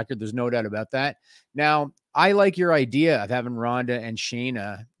dad's record. There's no doubt about that. Now, I like your idea of having Ronda and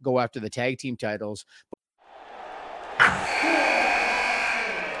Shayna go after the tag team titles.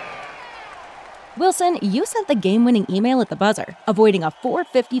 Wilson, you sent the game-winning email at the buzzer, avoiding a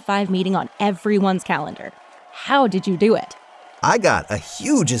 4:55 meeting on everyone's calendar. How did you do it? I got a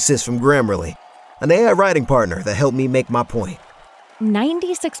huge assist from Grammarly, an AI writing partner that helped me make my point.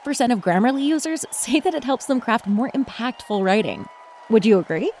 96% of Grammarly users say that it helps them craft more impactful writing. Would you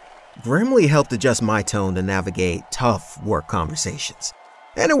agree? Grammarly helped adjust my tone to navigate tough work conversations.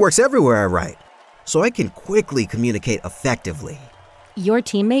 And it works everywhere I write, so I can quickly communicate effectively. Your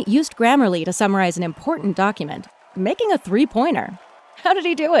teammate used Grammarly to summarize an important document, making a 3-pointer. How did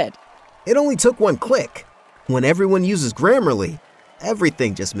he do it? It only took one click. When everyone uses Grammarly,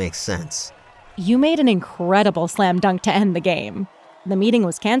 everything just makes sense. You made an incredible slam dunk to end the game. The meeting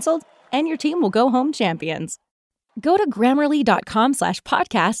was canceled, and your team will go home champions. Go to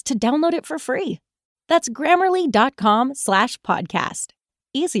Grammarly.com/podcast to download it for free. That's Grammarly.com/podcast.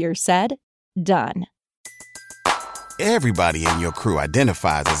 Easier said, done. Everybody in your crew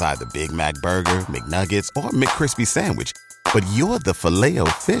identifies as either Big Mac Burger, McNuggets, or McCrispy Sandwich. But you're the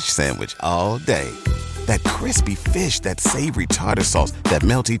Filet-O-Fish Sandwich all day. That crispy fish, that savory tartar sauce, that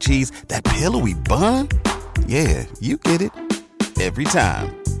melty cheese, that pillowy bun. Yeah, you get it. Every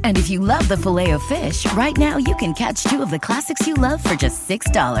time. And if you love the Filet-O-Fish, right now you can catch 2 of the classics you love for just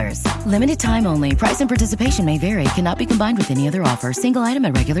 $6. Limited time only. Price and participation may vary. Cannot be combined with any other offer. Single item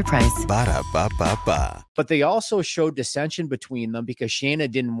at regular price. Ba-da-ba-ba-ba. But they also showed dissension between them because Shayna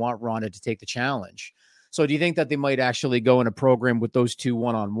didn't want Ronda to take the challenge. So do you think that they might actually go in a program with those two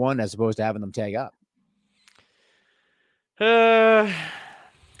one-on-one as opposed to having them tag up? Because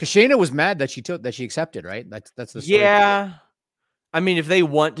Shayna was mad that she accepted, right? That's the story. Yeah. I mean, if they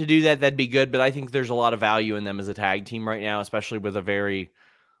want to do that, that'd be good. But I think there's a lot of value in them as a tag team right now, especially with a very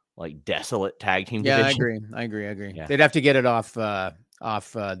desolate tag team division. I agree. Yeah. They'd have to get it off the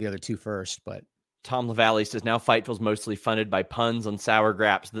other two first. But Tom LaValle says now Fightful's mostly funded by puns on Sour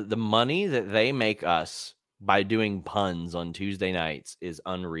Graps. The money that they make us by doing puns on Tuesday nights is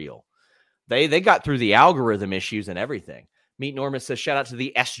unreal. They got through the algorithm issues and everything. Meat Norman says, shout out to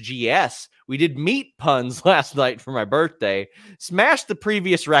the SGS. We did meat puns last night for my birthday. Smashed the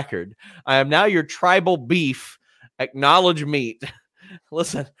previous record. I am now your tribal beef. Acknowledge meat.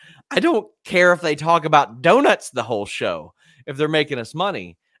 Listen, I don't care if they talk about donuts the whole show, if they're making us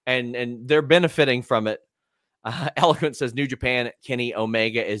money and they're benefiting from it. Eloquent says, New Japan, Kenny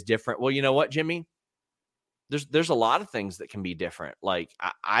Omega is different. Well, you know what, Jimmy? There's a lot of things that can be different. Like,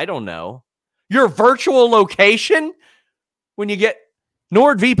 I don't know. Your virtual location? When you get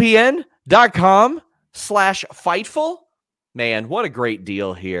nordvpn.com/Fightful, man, what a great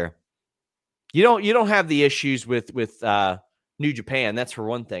deal here. You don't have the issues with New Japan, that's for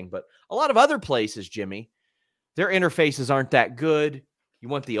one thing, but a lot of other places, Jimmy, their interfaces aren't that good. You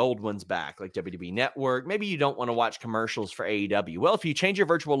want the old ones back, like WWE Network. Maybe you don't want to watch commercials for AEW. Well, if you change your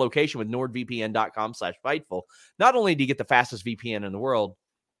virtual location with nordvpn.com/Fightful, not only do you get the fastest VPN in the world,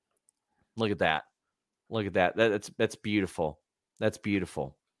 look at that. Look at that. That's beautiful. That's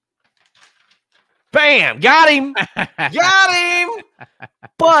beautiful. Bam! Got him! Got him!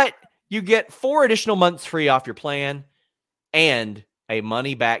 But you get 4 additional months free off your plan and a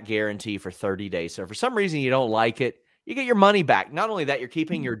money-back guarantee for 30 days. So if for some reason you don't like it, you get your money back. Not only that, you're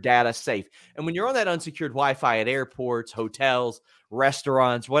keeping your data safe. And when you're on that unsecured Wi-Fi at airports, hotels,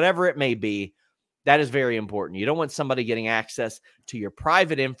 restaurants, whatever it may be, that is very important. You don't want somebody getting access to your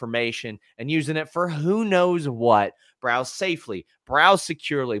private information and using it for who knows what. Browse safely, browse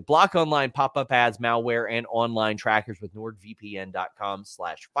securely, block online pop-up ads, malware, and online trackers with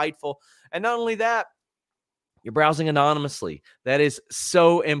nordvpn.com/Fightful. And not only that, you're browsing anonymously. That is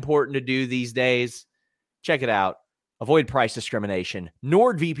so important to do these days. Check it out. Avoid price discrimination.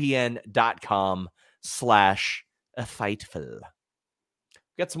 nordvpn.com/Fightful.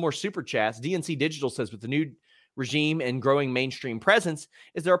 Got some more super chats. DNC Digital says, with the new regime and growing mainstream presence,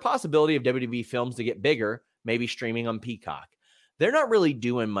 is there a possibility of WWE films to get bigger, maybe streaming on Peacock? They're not really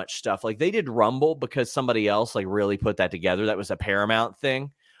doing much stuff. Like, they did Rumble because somebody else really put that together. That was a Paramount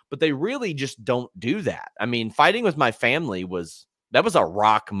thing, but they really just don't do that. I mean, Fighting With My Family was a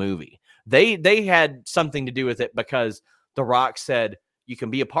Rock movie. They had something to do with it because The Rock said, you can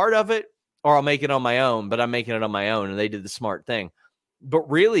be a part of it or I'll make it on my own, but I'm making it on my own. And they did the smart thing.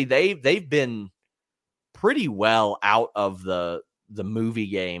 But really, they've been pretty well out of the movie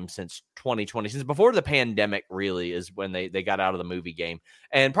game since 2020, since before the pandemic. Really is when they got out of the movie game,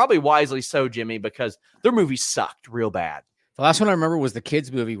 and probably wisely so, Jimmy, because their movies sucked real bad. The last one I remember was the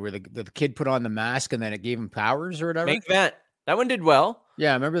kids movie where the kid put on the mask and then it gave him powers or whatever. Main Event. That one did well.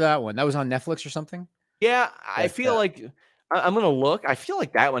 Yeah, I remember that one. That was on Netflix or something. Yeah, I feel like I'm gonna look. I feel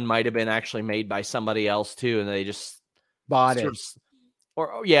like that one might have been actually made by somebody else too, and they just bought it.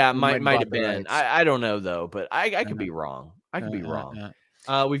 Or yeah, might have been. I don't know though, but I could be wrong. I could be wrong.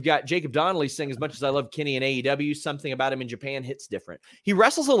 We've got Jacob Donnelly saying, as much as I love Kenny and AEW, something about him in Japan hits different. He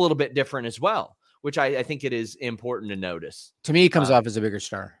wrestles a little bit different as well, which I think it is important to notice. To me, he comes off as a bigger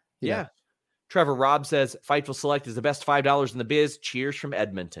star. Yeah. Trevor Robb says, Fightful Select is the best $5 in the biz. Cheers from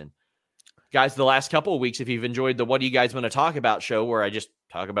Edmonton. Guys, the last couple of weeks, if you've enjoyed the What Do You Guys Want to Talk About show, where I just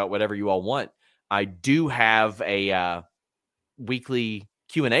talk about whatever you all want, I do have a weekly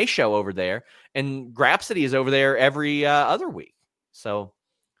Q&A show over there, and Grapsody is over there every other week. So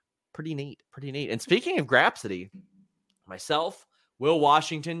pretty neat. And speaking of Grapsody, myself, Will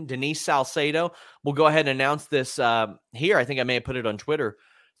Washington, Denise Salcedo, we'll go ahead and announce this here. I think I may have put it on Twitter.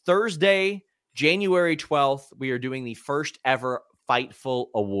 Thursday, January 12th, we are doing the first ever Fightful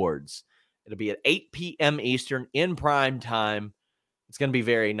Awards. It'll be at 8 p.m. Eastern in prime time. It's going to be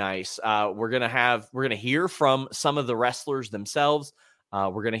very nice. We're going to hear from some of the wrestlers themselves.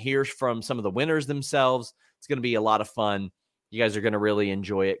 We're going to hear from some of the winners themselves. It's going to be a lot of fun. You guys are going to really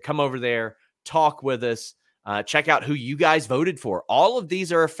enjoy it. Come over there, talk with us, check out who you guys voted for. All of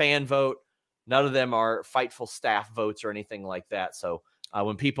these are a fan vote. None of them are Fightful staff votes or anything like that. So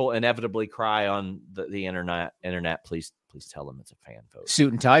When people inevitably cry on the internet, please tell them it's a fan vote.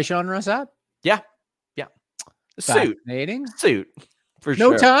 Suit and tie, Sean Ross Sapp? Yeah. Fascinating. Suit. For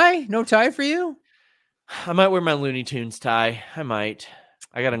sure. No tie for you? I might wear my Looney Tunes tie. I might.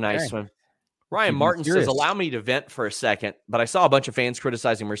 I got a nice one. Ryan Martin says, allow me to vent for a second, but I saw a bunch of fans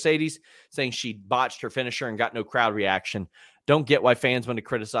criticizing Mercedes, saying she botched her finisher and got no crowd reaction. Don't get why fans want to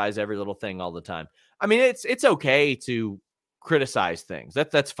criticize every little thing all the time. I mean, it's okay to criticize things.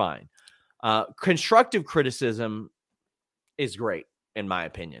 That's fine. Constructive criticism is great, in my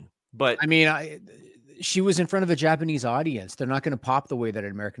opinion. But I mean, she was in front of a Japanese audience. They're not going to pop the way that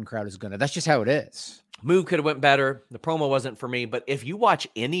an American crowd is going to. That's just how it is. Move could have went better. The promo wasn't for me. But if you watch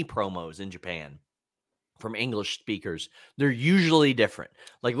any promos in Japan from English speakers, they're usually different.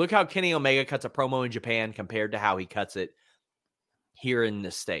 Like, look how Kenny Omega cuts a promo in Japan compared to how he cuts it here in the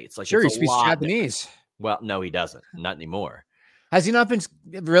States. Like, sure, he speaks Japanese. Different. Well, no, he doesn't. Not anymore. Has he not been?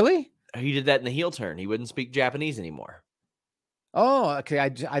 Really? He did that in the heel turn. He wouldn't speak Japanese anymore. Oh, okay.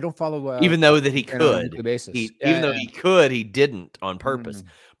 I don't follow. Even though that he could, he could, he didn't on purpose.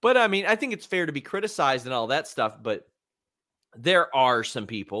 But I mean, I think it's fair to be criticized and all that stuff. But there are some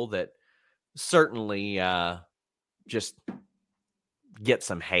people that certainly just get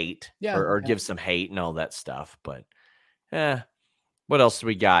some hate, or give some hate and all that stuff. But what else do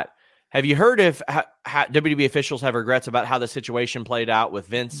we got? Have you heard if how WWE officials have regrets about how the situation played out with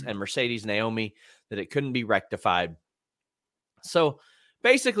Vince and Mercedes Naomi, that it couldn't be rectified? So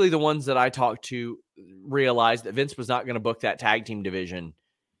basically, the ones that I talked to realized that Vince was not going to book that tag team division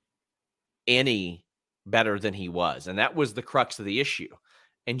any better than he was. And that was the crux of the issue.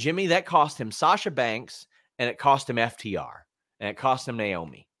 And Jimmy, that cost him Sasha Banks, and it cost him FTR, and it cost him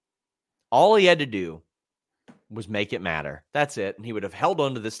Naomi. All he had to do was make it matter. That's it. And he would have held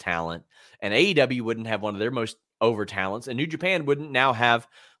on to this talent, and AEW wouldn't have one of their most over talents, and New Japan wouldn't now have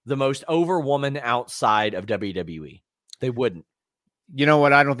the most over woman outside of WWE. They wouldn't. You know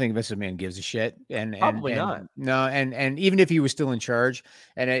what? I don't think Vince McMahon gives a shit. And probably not. No, and even if he was still in charge,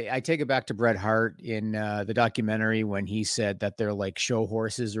 and I take it back to Bret Hart in the documentary when he said that they're like show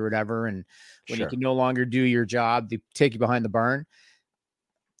horses or whatever, and when you can no longer do your job, they take you behind the barn.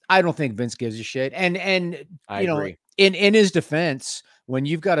 I don't think Vince gives a shit. And I agree. In his defense, when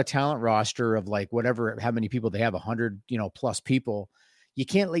you've got a talent roster of like whatever, how many people they have, 100, plus people, you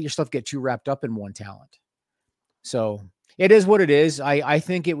can't let yourself get too wrapped up in one talent. So it is what it is. I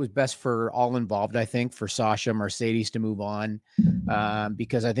think it was best for all involved. I think for Sasha, Mercedes to move on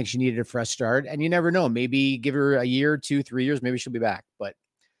because I think she needed a fresh start. And you never know. Maybe give her a year, 2, 3 years. Maybe she'll be back. But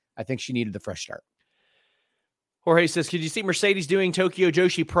I think she needed the fresh start. Jorge says, could you see Mercedes doing Tokyo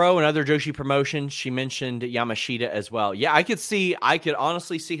Joshi Pro and other Joshi promotions? She mentioned Yamashita as well. Yeah, I could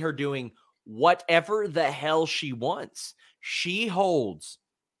honestly see her doing whatever the hell she wants. She holds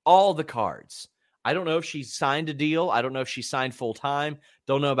all the cards. I don't know if she signed a deal. I don't know if she signed full time.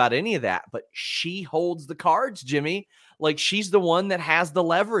 Don't know about any of that, but she holds the cards, Jimmy. Like, she's the one that has the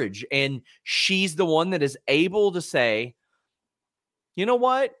leverage, and she's the one that is able to say, you know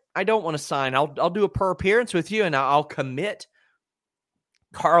what? I don't want to sign. I'll do a per appearance with you, and I'll commit.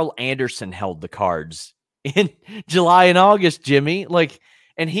 Carl Anderson held the cards in July and August, Jimmy. Like,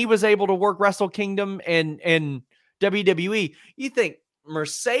 and he was able to work Wrestle Kingdom and WWE. You think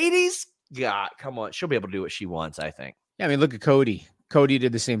Mercedes? God, come on. She'll be able to do what she wants, I think. Yeah, I mean, look at Cody. Cody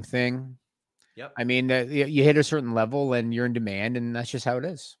did the same thing. Yep. I mean, you hit a certain level and you're in demand, and that's just how it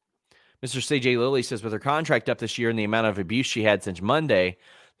is. Mr. CJ Lilly says, with her contract up this year and the amount of abuse she had since Monday,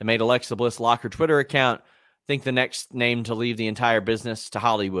 that made Alexa Bliss lock her Twitter account. Think the next name to leave the entire business to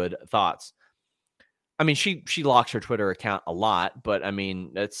Hollywood. Thoughts? I mean, she locks her Twitter account a lot, but I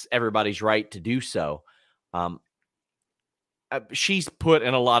mean, that's everybody's right to do so. She's put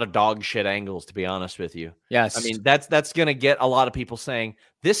in a lot of dog shit angles, to be honest with you. Yes. I mean, that's going to get a lot of people saying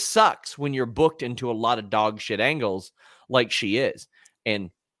this sucks when you're booked into a lot of dog shit angles like she is.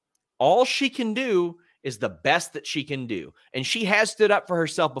 And all she can do is the best that she can do. And she has stood up for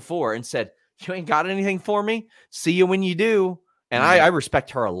herself before and said, you ain't got anything for me? See you when you do. And I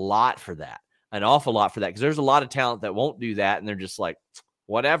respect her a lot for that, an awful lot for that, because there's a lot of talent that won't do that. And they're just like,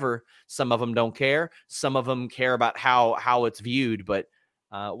 whatever. Some of them don't care. Some of them care about how it's viewed. But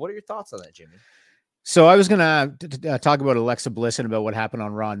what are your thoughts on that, Jimmy? So I was going to talk about Alexa Bliss and about what happened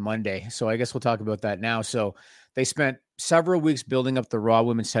on Raw on Monday. So I guess we'll talk about that now. So they spent several weeks building up the Raw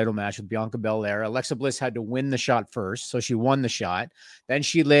Women's title match with Bianca Belair. Alexa Bliss had to win the shot first, so she won the shot. Then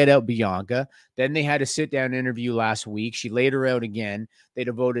she laid out Bianca. Then they had a sit-down interview last week. She laid her out again. They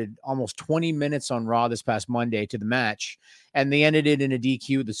devoted almost 20 minutes on Raw this past Monday to the match, and they ended it in a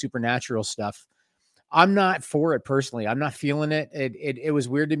DQ, the Supernatural stuff. I'm not for it personally. I'm not feeling it. It was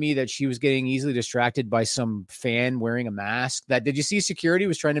weird to me that she was getting easily distracted by some fan wearing a mask. Did you see security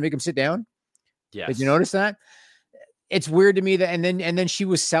was trying to make him sit down? Yes. Did you notice that? It's weird to me that, and then she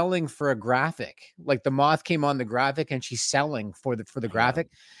was selling for a graphic. Like the moth came on the graphic and she's selling for the graphic.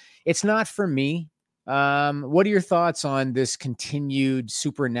 It's not for me. What are your thoughts on this continued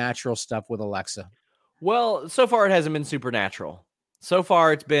supernatural stuff with Alexa? Well, so far it hasn't been supernatural. So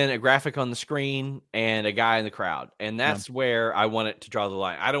far it's been a graphic on the screen and a guy in the crowd. And that's where I want it to draw the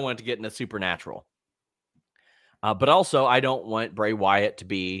line. I don't want it to get into supernatural. But also I don't want Bray Wyatt to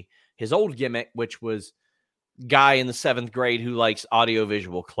be his old gimmick, which was guy in the 7th grade who likes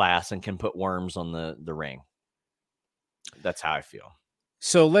audiovisual class and can put worms on the ring. That's how I feel.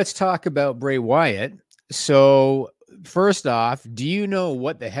 So let's talk about Bray Wyatt. So first off, do you know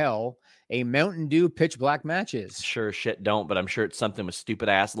what the hell a Mountain Dew pitch black match is? Sure as shit don't, but I'm sure it's something with stupid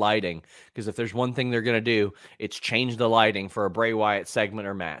ass lighting. Because if there's one thing they're going to do, it's change the lighting for a Bray Wyatt segment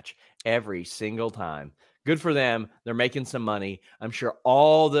or match every single time. Good for them. They're making some money. I'm sure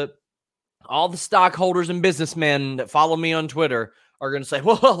all the stockholders and businessmen that follow me on Twitter are going to say,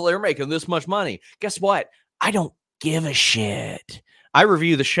 well, they're making this much money. Guess what? I don't give a shit. I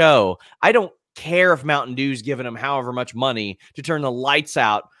review the show. I don't care if Mountain Dew's giving them however much money to turn the lights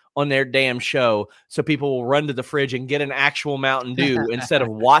out on their damn show so people will run to the fridge and get an actual Mountain Dew instead of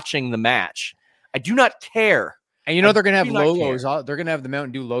watching the match. I do not care. And they're going to have logos. They're going to have the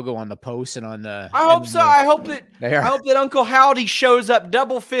Mountain Dew logo on the post and on the. I hope so. I hope that Uncle Howdy shows up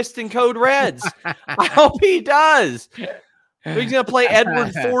double fisting Code Reds. I hope he does. He's going to play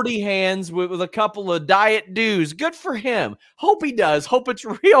Edward 40 hands with a couple of Diet Dews. Good for him. Hope he does. Hope it's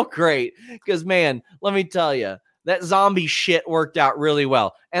real great. Because, man, let me tell you, that zombie shit worked out really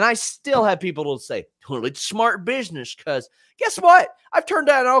well. And I still have people to say, well, it's smart business because guess what? I've turned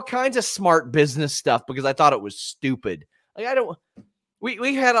down all kinds of smart business stuff because I thought it was stupid. Like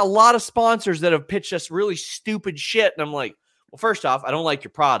we had a lot of sponsors that have pitched us really stupid shit. And I'm like, well, first off, I don't like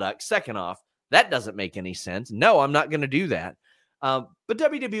your product. Second off, that doesn't make any sense. No, I'm not going to do that. But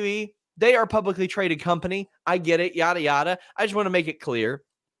WWE, they are a publicly traded company. I get it, yada, yada. I just want to make it clear.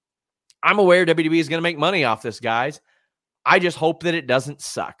 I'm aware WWE is going to make money off this, guys. I just hope that it doesn't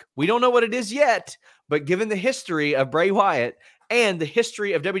suck. We don't know what it is yet, but given the history of Bray Wyatt and the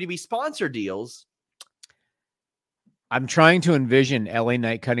history of WWE sponsor deals, I'm trying to envision LA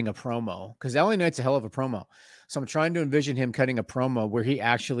Knight cutting a promo because LA Knight's a hell of a promo. So I'm trying to envision him cutting a promo where he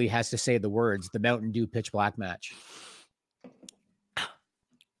actually has to say the words, the Mountain Dew pitch black match. I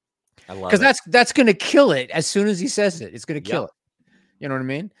love it. Because that's going to kill it as soon as he says it. It's going to kill it. You know what I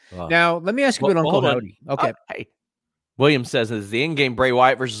mean? Now, let me ask you about Uncle Howdy. Okay. Hey. Williams says, is the in-game Bray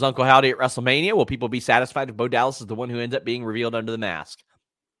Wyatt versus Uncle Howdy at WrestleMania? Will people be satisfied if Bo Dallas is the one who ends up being revealed under the mask?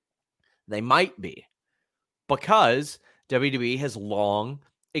 They might be. Because WWE has long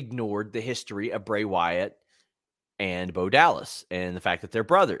ignored the history of Bray Wyatt and Bo Dallas and the fact that they're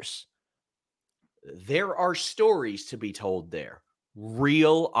brothers. There are stories to be told there.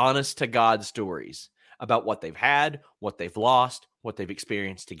 Real, honest-to-God stories about what they've had, what they've lost, what they've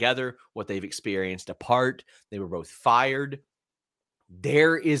experienced together, what they've experienced apart. They were both fired.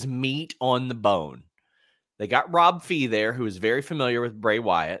 There is meat on the bone. They got Rob Fee there, who is very familiar with Bray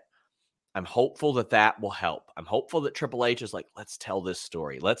Wyatt. I'm hopeful that that will help. I'm hopeful that Triple H is like, let's tell this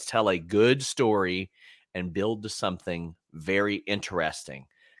story. Let's tell a good story and build to something very interesting.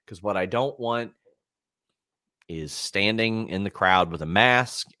 Because what I don't want is standing in the crowd with a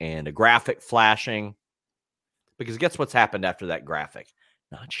mask and a graphic flashing. Because guess what's happened after that graphic?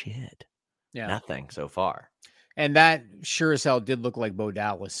 Not shit. Yeah. Nothing so far. And that sure as hell did look like Bo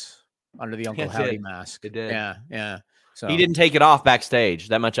Dallas under the Uncle Howdy mask. It did. Yeah. So he didn't take it off backstage.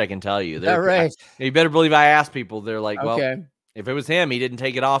 That much I can tell you. Yeah, right. You better believe I asked people. They're like, well, okay. If it was him, he didn't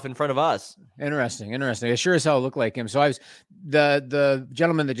take it off in front of us. Interesting. It sure as hell looked like him. So I was the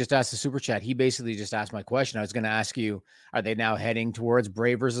gentleman that just asked the super chat. He basically just asked my question. I was going to ask you, are they now heading towards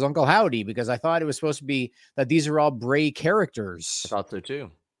Bray versus Uncle Howdy? Because I thought it was supposed to be that these are all Bray characters. I thought so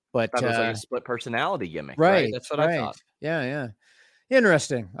too. But it was like a split personality gimmick. Right. That's what I thought. Yeah.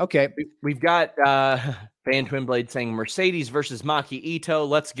 Interesting. Okay. We've got Van Twin Blade saying Mercedes versus Maki Ito.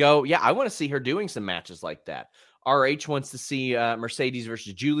 Let's go. Yeah, I want to see her doing some matches like that. RH wants to see Mercedes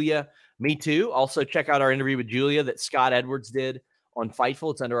versus Julia. Me too. Also, check out our interview with Julia that Scott Edwards did on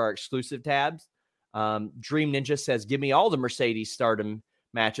Fightful. It's under our exclusive tabs. Dream Ninja says, give me all the Mercedes Stardom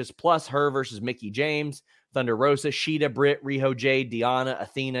matches, plus her versus Mickie James, Thunder Rosa, Sheeta, Britt, Riho Jade, Deanna,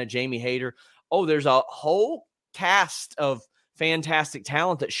 Athena, Jamie Hayter. Oh, there's a whole cast of fantastic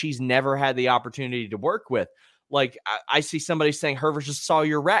talent that she's never had the opportunity to work with. Like, I see somebody saying her versus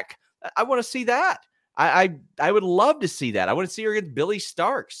Sawyer Wreck. I want to see that. I would love to see that. I want to see her against Billy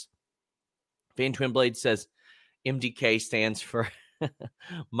Starks. Van Twinblade says MDK stands for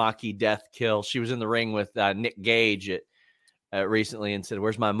Maki Death Kill. She was in the ring with Nick Gage recently and said,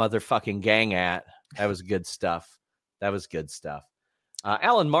 "Where's my motherfucking gang at?" That was good stuff.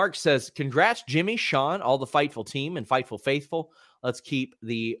 Alan Mark says, "Congrats, Jimmy, Sean, all the Fightful team and Fightful faithful. Let's keep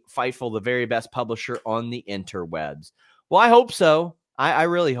the Fightful the very best publisher on the interwebs." Well, I hope so. I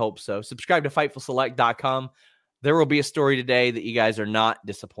really hope so. Subscribe to FightfulSelect.com. There will be a story today that you guys are not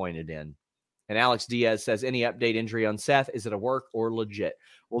disappointed in. And Alex Diaz says, "Any update injury on Seth? Is it a work or legit?"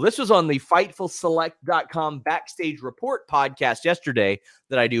 Well, this was on the FightfulSelect.com Backstage Report podcast yesterday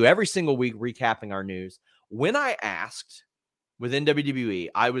that I do every single week recapping our news. When I asked within WWE,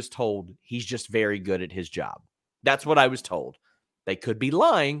 I was told he's just very good at his job. That's what I was told. They could be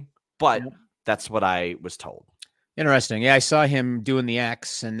lying, but that's what I was told. Interesting. Yeah, I saw him doing the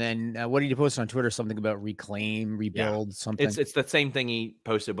X, and then what did he post on Twitter? Something about reclaim, rebuild, something. It's the same thing he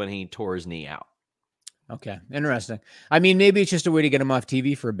posted when he tore his knee out. Okay, interesting. I mean, maybe it's just a way to get him off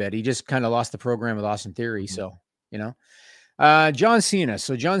TV for a bit. He just kind of lost the program with Austin Theory, so John Cena.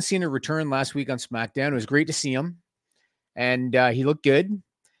 So John Cena returned last week on SmackDown. It was great to see him, and he looked good.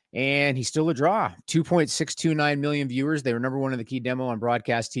 And he's still a draw. 2.629 million viewers. They were number one in the key demo on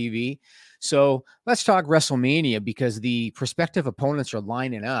broadcast TV. So let's talk WrestleMania because the prospective opponents are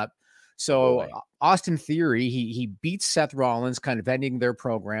lining up. So Austin Theory, he beats Seth Rollins, kind of ending their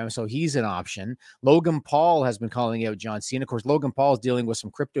program. So he's an option. Logan Paul has been calling out John Cena. Of course, Logan Paul is dealing with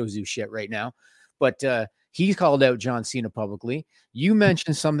some CryptoZoo shit right now. But he called out John Cena publicly. You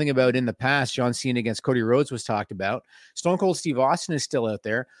mentioned something about in the past, John Cena against Cody Rhodes was talked about. Stone Cold Steve Austin is still out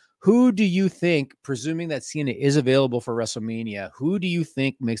there. Who do you think, presuming that Cena is available for WrestleMania, who do you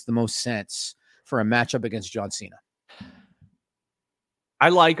think makes the most sense for a matchup against John Cena? I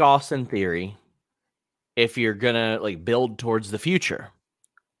like Austin Theory if you're going to build towards the future.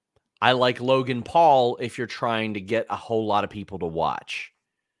 I like Logan Paul if you're trying to get a whole lot of people to watch.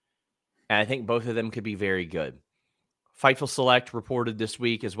 And I think both of them could be very good. Fightful Select reported this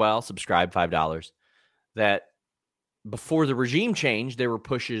week as well, subscribe $5, that before the regime change, there were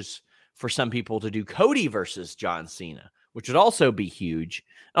pushes for some people to do Cody versus John Cena, which would also be huge.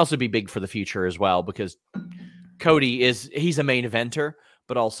 Also be big for the future as well, because Cody he's a main eventer,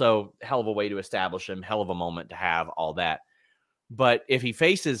 but also hell of a way to establish him, hell of a moment to have all that. But if he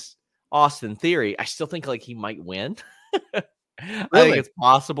faces Austin Theory, I still think he might win. Really? I think it's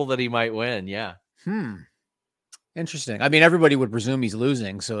possible that he might win. Yeah. Interesting. I mean, everybody would presume he's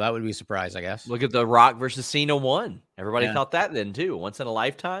losing, so that would be a surprise, I guess. Look at The Rock versus Cena 1. Everybody thought that then too. Once in a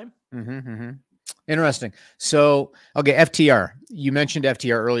lifetime. Interesting. So, okay, FTR. You mentioned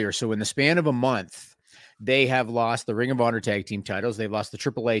FTR earlier. So in the span of a month, they have lost the Ring of Honor tag team titles. They've lost the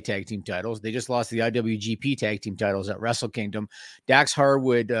AAA tag team titles. They just lost the IWGP tag team titles at Wrestle Kingdom. Dax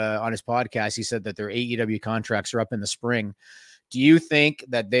Harwood, on his podcast, he said that their AEW contracts are up in the spring. Do you think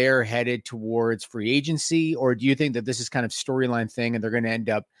that they're headed towards free agency, or do you think that this is kind of storyline thing and they're going to end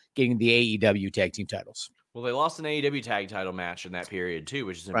up getting the AEW tag team titles? Well, they lost an AEW tag title match in that period too,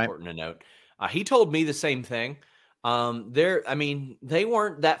 which is important to note. He told me the same thing. They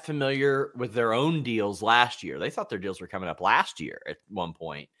weren't that familiar with their own deals last year. They thought their deals were coming up last year at one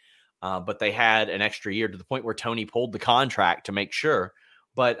point, but they had an extra year to the point where Tony pulled the contract to make sure.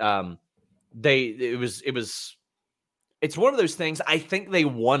 But it's one of those things. I think they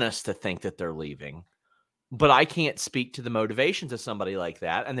want us to think that they're leaving, but I can't speak to the motivations of somebody like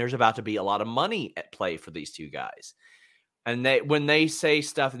that. And there's about to be a lot of money at play for these two guys. And when they say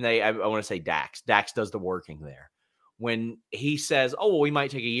stuff, and I want to say Dax does the working there. When he says, "Oh, well, we might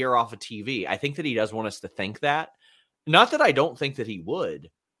take a year off of TV," I think that he does want us to think that. Not that I don't think that he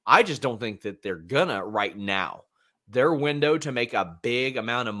would. I just don't think that they're gonna right now. Their window to make a big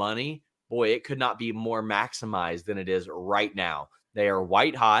amount of money, boy, it could not be more maximized than it is right now. They are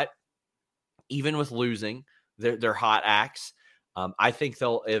white hot, even with losing. They're hot acts. I think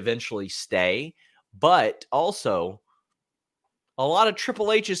they'll eventually stay, but also a lot of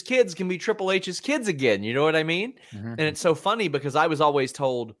Triple H's kids can be Triple H's kids again. You know what I mean? And it's so funny because I was always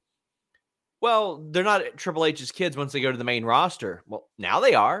told, well, they're not Triple H's kids once they go to the main roster. Well, now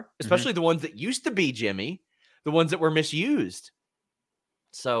they are, especially the ones that used to be Jimmy, the ones that were misused.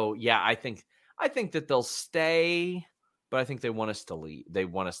 So, yeah, I think that they'll stay, but I think they want us to leave. They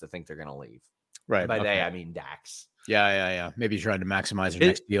want us to think they're going to leave. Right. By they, I mean Dax. Yeah. Maybe trying to maximize their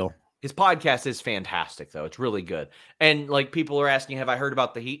next deal. His podcast is fantastic, though. It's really good. And people are asking, have I heard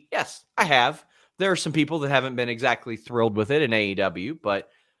about the Heat? Yes, I have. There are some people that haven't been exactly thrilled with it in AEW, but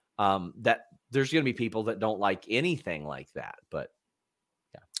that there's going to be people that don't like anything like that. But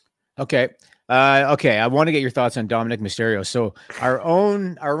yeah. Okay. Okay, I want to get your thoughts on Dominic Mysterio. So our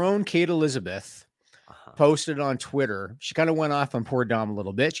own Kate Elizabeth posted on Twitter. She kind of went off on poor Dom a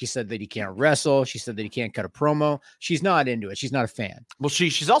little bit. She said that he can't wrestle. She said that he can't cut a promo. She's not into it. She's not a fan. Well,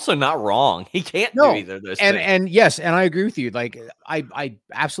 she's also not wrong. He can't do either of those things. And yes, and I agree with you. Like I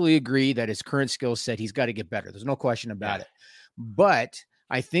absolutely agree that his current skill set, he's got to get better. There's no question about it. But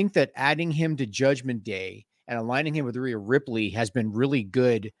I think that adding him to Judgment Day and aligning him with Rhea Ripley has been really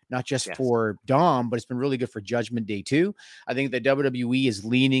good, not just for Dom, but it's been really good for Judgment Day too. I think that WWE is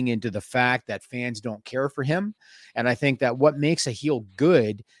leaning into the fact that fans don't care for him. And I think that what makes a heel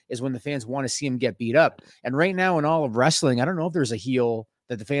good is when the fans want to see him get beat up. And right now in all of wrestling, I don't know if there's a heel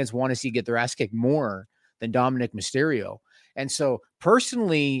that the fans want to see get their ass kicked more than Dominic Mysterio. And so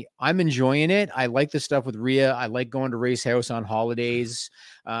personally, I'm enjoying it. I like the stuff with Rhea. I like going to Ray's house on holidays.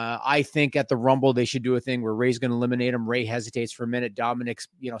 I think at the Rumble, they should do a thing where Ray's going to eliminate him. Ray hesitates for a minute. Dominic's,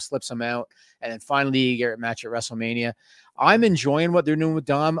 slips him out. And then finally you get a match at WrestleMania. I'm enjoying what they're doing with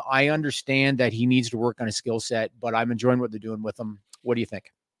Dom. I understand that he needs to work on his skill set, but I'm enjoying what they're doing with him. What do you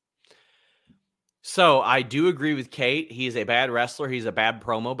think? So I do agree with Kate. He's a bad wrestler. He's a bad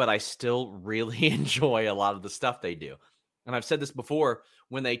promo, but I still really enjoy a lot of the stuff they do. And I've said this before,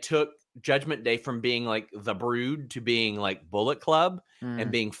 when they took Judgment Day from being like the Brood to being like Bullet Club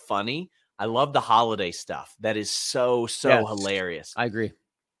and being funny, I love the holiday stuff. That is so hilarious. I agree.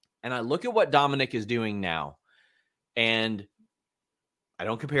 And I look at what Dominic is doing now, and I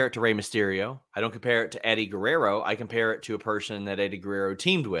don't compare it to Rey Mysterio. I don't compare it to Eddie Guerrero. I compare it to a person that Eddie Guerrero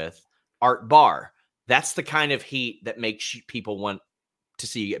teamed with, Art Barr. That's the kind of heat that makes people want to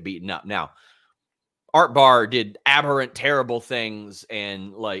see you get beaten up. Now, Art Barr did aberrant, terrible things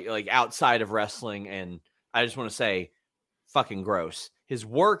and like outside of wrestling. And I just want to say, fucking gross. His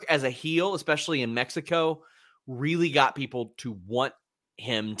work as a heel, especially in Mexico, really got people to want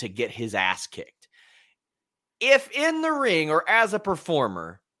him to get his ass kicked. If in the ring or as a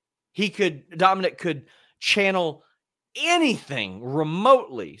performer, Dominic could channel anything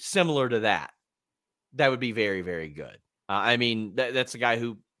remotely similar to that, that would be very, very good. I mean, that's a guy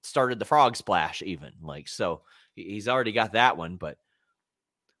who started the frog splash even, so he's already got that one. But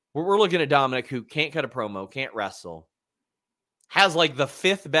we're looking at Dominic, who can't cut a promo, can't wrestle, has like the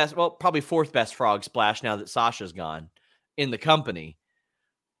fifth best, well, probably fourth best frog splash now that Sasha's gone in the company.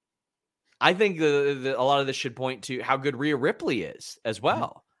 I think a lot of this should point to how good Rhea Ripley is as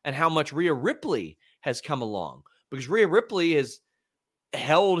well, and how much Rhea Ripley has come along, because Rhea Ripley has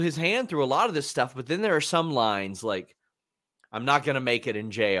held his hand through a lot of this stuff. But then there are some lines like, I'm not going to make it in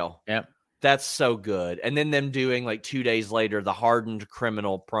jail. Yep. That's so good. And then them doing like 2 days later, the hardened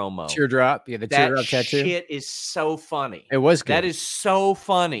criminal promo. Teardrop. Yeah, the teardrop tattoo. That shit is so funny. It was good. That is so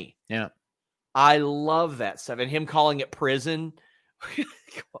funny. Yeah. I love that stuff. And him calling it prison.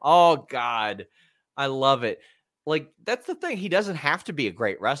 Oh, God. I love it. Like, that's the thing. He doesn't have to be a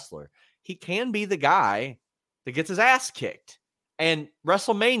great wrestler. He can be the guy that gets his ass kicked. And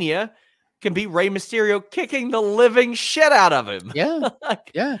WrestleMania can be Rey Mysterio kicking the living shit out of him. Yeah.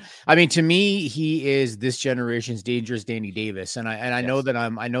 Yeah. I mean, to me, he is this generation's Dangerous Danny Davis. And I know that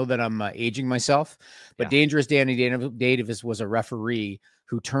I'm aging myself, but Dangerous Danny Davis was a referee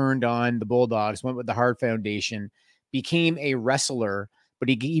who turned on the Bulldogs, went with the Hart Foundation, became a wrestler, but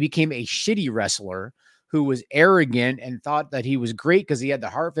he became a shitty wrestler who was arrogant and thought that he was great because he had the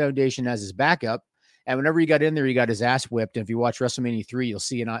Hart Foundation as his backup. And whenever he got in there, he got his ass whipped. And if you watch WrestleMania 3, you'll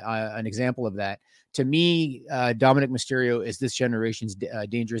see an example of that. To me, Dominic Mysterio is this generation's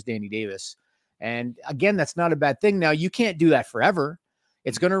Dangerous Danny Davis. And again, that's not a bad thing. Now, you can't do that forever.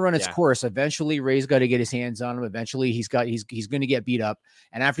 It's going to run its course. Eventually, Ray's got to get his hands on him. Eventually, he's going to get beat up.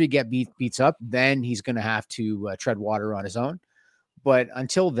 And after he beats up, then he's going to have to tread water on his own. But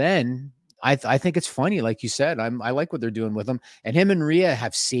until then, I think it's funny, like you said. I like what they're doing with him. And him and Rhea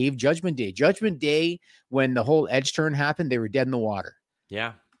have saved Judgment Day. Judgment Day, when the whole Edge turn happened, they were dead in the water.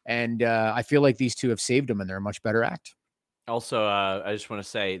 Yeah. And I feel like these two have saved them, and they're a much better act. Also, I just want to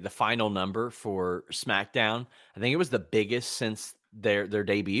say the final number for SmackDown, I think it was the biggest since their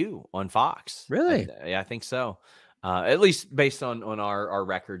debut on Fox. Really? I think so. At least based on our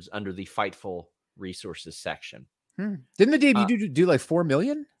records under the Fightful Resources section. Didn't the debut do like 4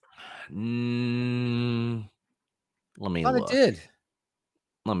 million? Let me look. It did.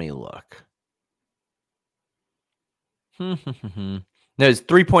 Let me look. No, it's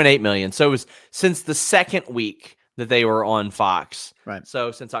 3.8 million. So it was since the second week that they were on Fox. Right.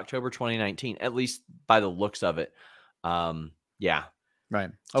 So since October 2019, at least by the looks of it. Yeah. Right.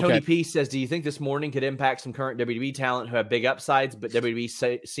 Okay. Okay. Tony P says, do you think this morning could impact some current WWE talent who have big upsides, but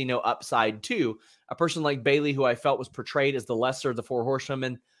WWE see no upside too? A person like Bayley, who I felt was portrayed as the lesser of the four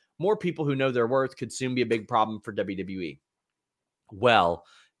horsewomen, more people who know their worth could soon be a big problem for WWE. Well,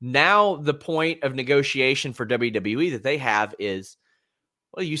 now the point of negotiation for WWE that they have is,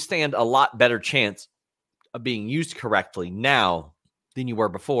 well, you stand a lot better chance of being used correctly now than you were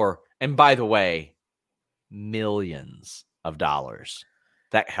before. And by the way, millions of dollars.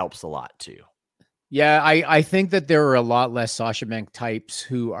 That helps a lot too. Yeah, I think that there are a lot less Sasha Banks types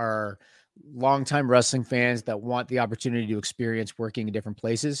who are longtime wrestling fans that want the opportunity to experience working in different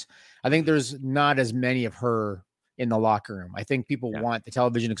places. I think there's not as many of her in the locker room. I think people want the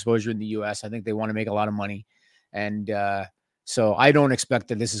television exposure in the US. I think they want to make a lot of money. And so I don't expect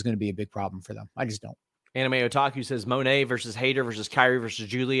that this is going to be a big problem for them. I just don't. Anime Otaku says Monet versus Hayter versus Kyrie versus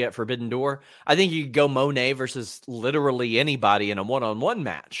Julia at Forbidden Door. I think you could go Monet versus literally anybody in a one-on-one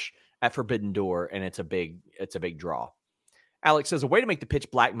match at Forbidden Door, and it's a big draw. Alex says a way to make the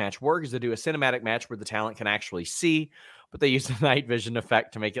pitch black match work is to do a cinematic match where the talent can actually see, but they use the night vision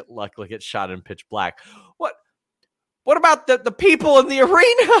effect to make it look like it's shot in pitch black. What about the people in the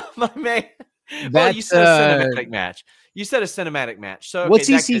arena, my man? Well, you said a cinematic match. You said a cinematic match. So what's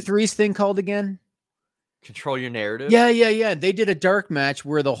EC3's thing called again? Control your narrative. Yeah. They did a dark match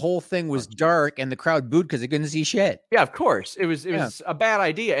where the whole thing was dark and the crowd booed because they couldn't see shit. Yeah, of course. It was a bad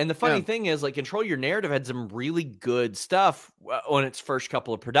idea. And the funny thing is, like, Control Your Narrative had some really good stuff on its first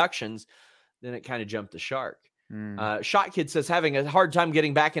couple of productions. Then it kind of jumped the shark. Shot Kid says having a hard time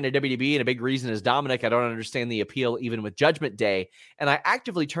getting back into WWE, and a big reason is Dominic. I don't understand the appeal even with Judgment Day, and I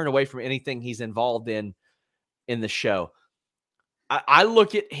actively turn away from anything he's involved in the show. I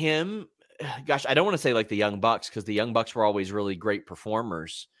look at him. Gosh, I don't want to say like the Young Bucks, because the Young Bucks were always really great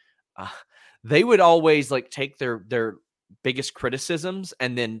performers. They would always like take their biggest criticisms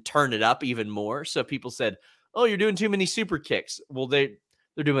and then turn it up even more. So people said, "Oh, you're doing too many super kicks." Well, they're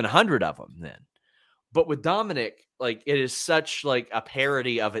doing 100 of them then. But with Dominic, like, it is such like a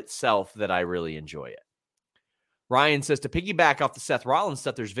parody of itself that I really enjoy it. Ryan says to piggyback off the Seth Rollins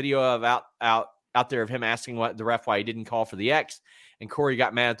stuff, there's video of out there of him asking what the ref why he didn't call for the X, and Corey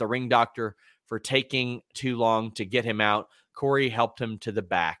got mad at the ring doctor for taking too long to get him out. Corey helped him to the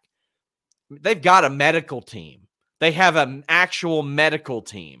back. They've got a medical team. They have an actual medical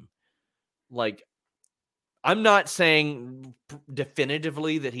team. Like, I'm not saying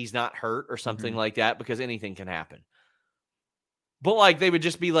definitively that he's not hurt or something like that, because anything can happen. But like, they would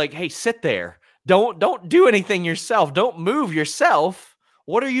just be like, "Hey, sit there. Don't do anything yourself. Don't move yourself.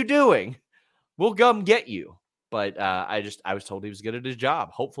 What are you doing? We'll come get you." But I was told he was good at his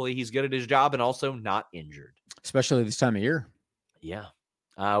job. Hopefully he's good at his job and also not injured. Especially this time of year. Yeah.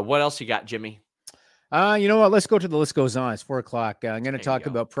 What else you got, Jimmy? You know what? Let's go to the list goes on. It's 4:00. I'm going to talk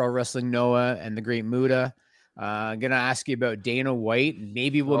about Pro Wrestling Noah and the Great Muta. I'm going to ask you about Dana White.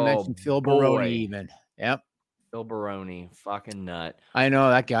 Maybe we'll mention Phil Baroni even. Yep. Phil Baroni. Fucking nut. I know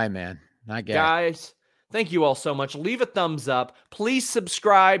that guy, man. That guy. Guys, thank you all so much. Leave a thumbs up. Please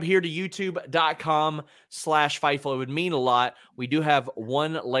subscribe here to youtube.com/Fightful. It would mean a lot. We do have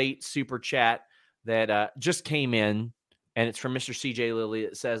one late super chat that just came in, and it's from Mr. CJ Lilly.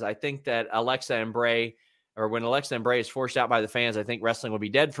 It says, I think that when Alexa and Bray is forced out by the fans, I think wrestling will be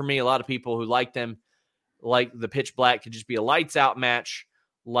dead for me. A lot of people who like them, like the pitch black, could just be a lights out match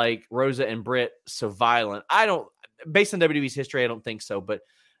like Rosa and Britt, so violent. Based on WWE's history, I don't think so. But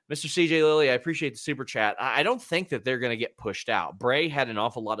Mr. CJ Lilly, I appreciate the super chat. I don't think that they're going to get pushed out. Bray had an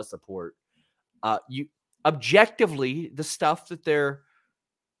awful lot of support. Objectively, the stuff that they're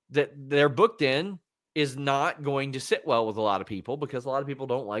booked in is not going to sit well with a lot of people, because a lot of people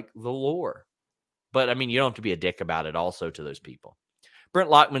don't like the lore. But I mean, you don't have to be a dick about it also to those people. Brent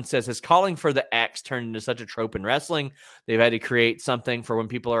Lockman says, has calling for the X turned into such a trope in wrestling? They've had to create something for when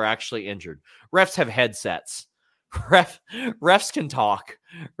people are actually injured. Refs have headsets. Refs can talk.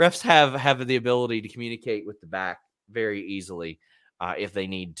 Refs have the ability to communicate with the back very easily if they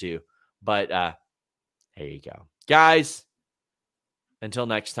need to. But there you go. Guys, until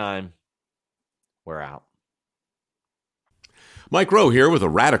next time, we're out. Mike Rowe here with a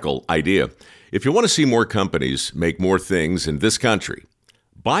radical idea. If you want to see more companies make more things in this country,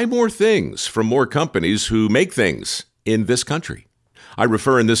 buy more things from more companies who make things in this country. I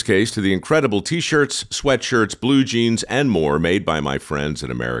refer in this case to the incredible t-shirts, sweatshirts, blue jeans, and more made by my friends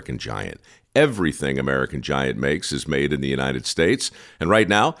at American Giant. Everything American Giant makes is made in the United States. And right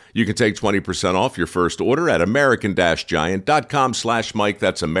now, you can take 20% off your first order at american-giant.com/Mike.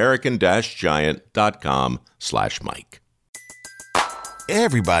 That's american-giant.com/Mike.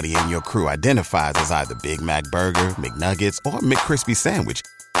 Everybody in your crew identifies as either Big Mac Burger, McNuggets, or McCrispy Sandwich.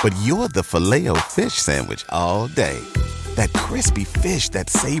 But you're the Filet-O-Fish Sandwich all day. That crispy fish, that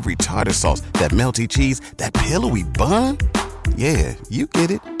savory tartar sauce, that melty cheese, that pillowy bun. Yeah, you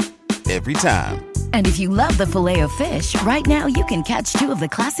get it. every time. And if you love the Filet-O-Fish, right now you can catch 2 of the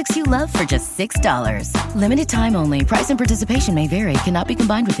classics you love for just $6. Limited time only. Price and participation may vary. Cannot be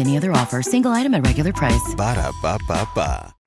combined with any other offer. Single item at regular price. Ba-da-ba-ba-ba.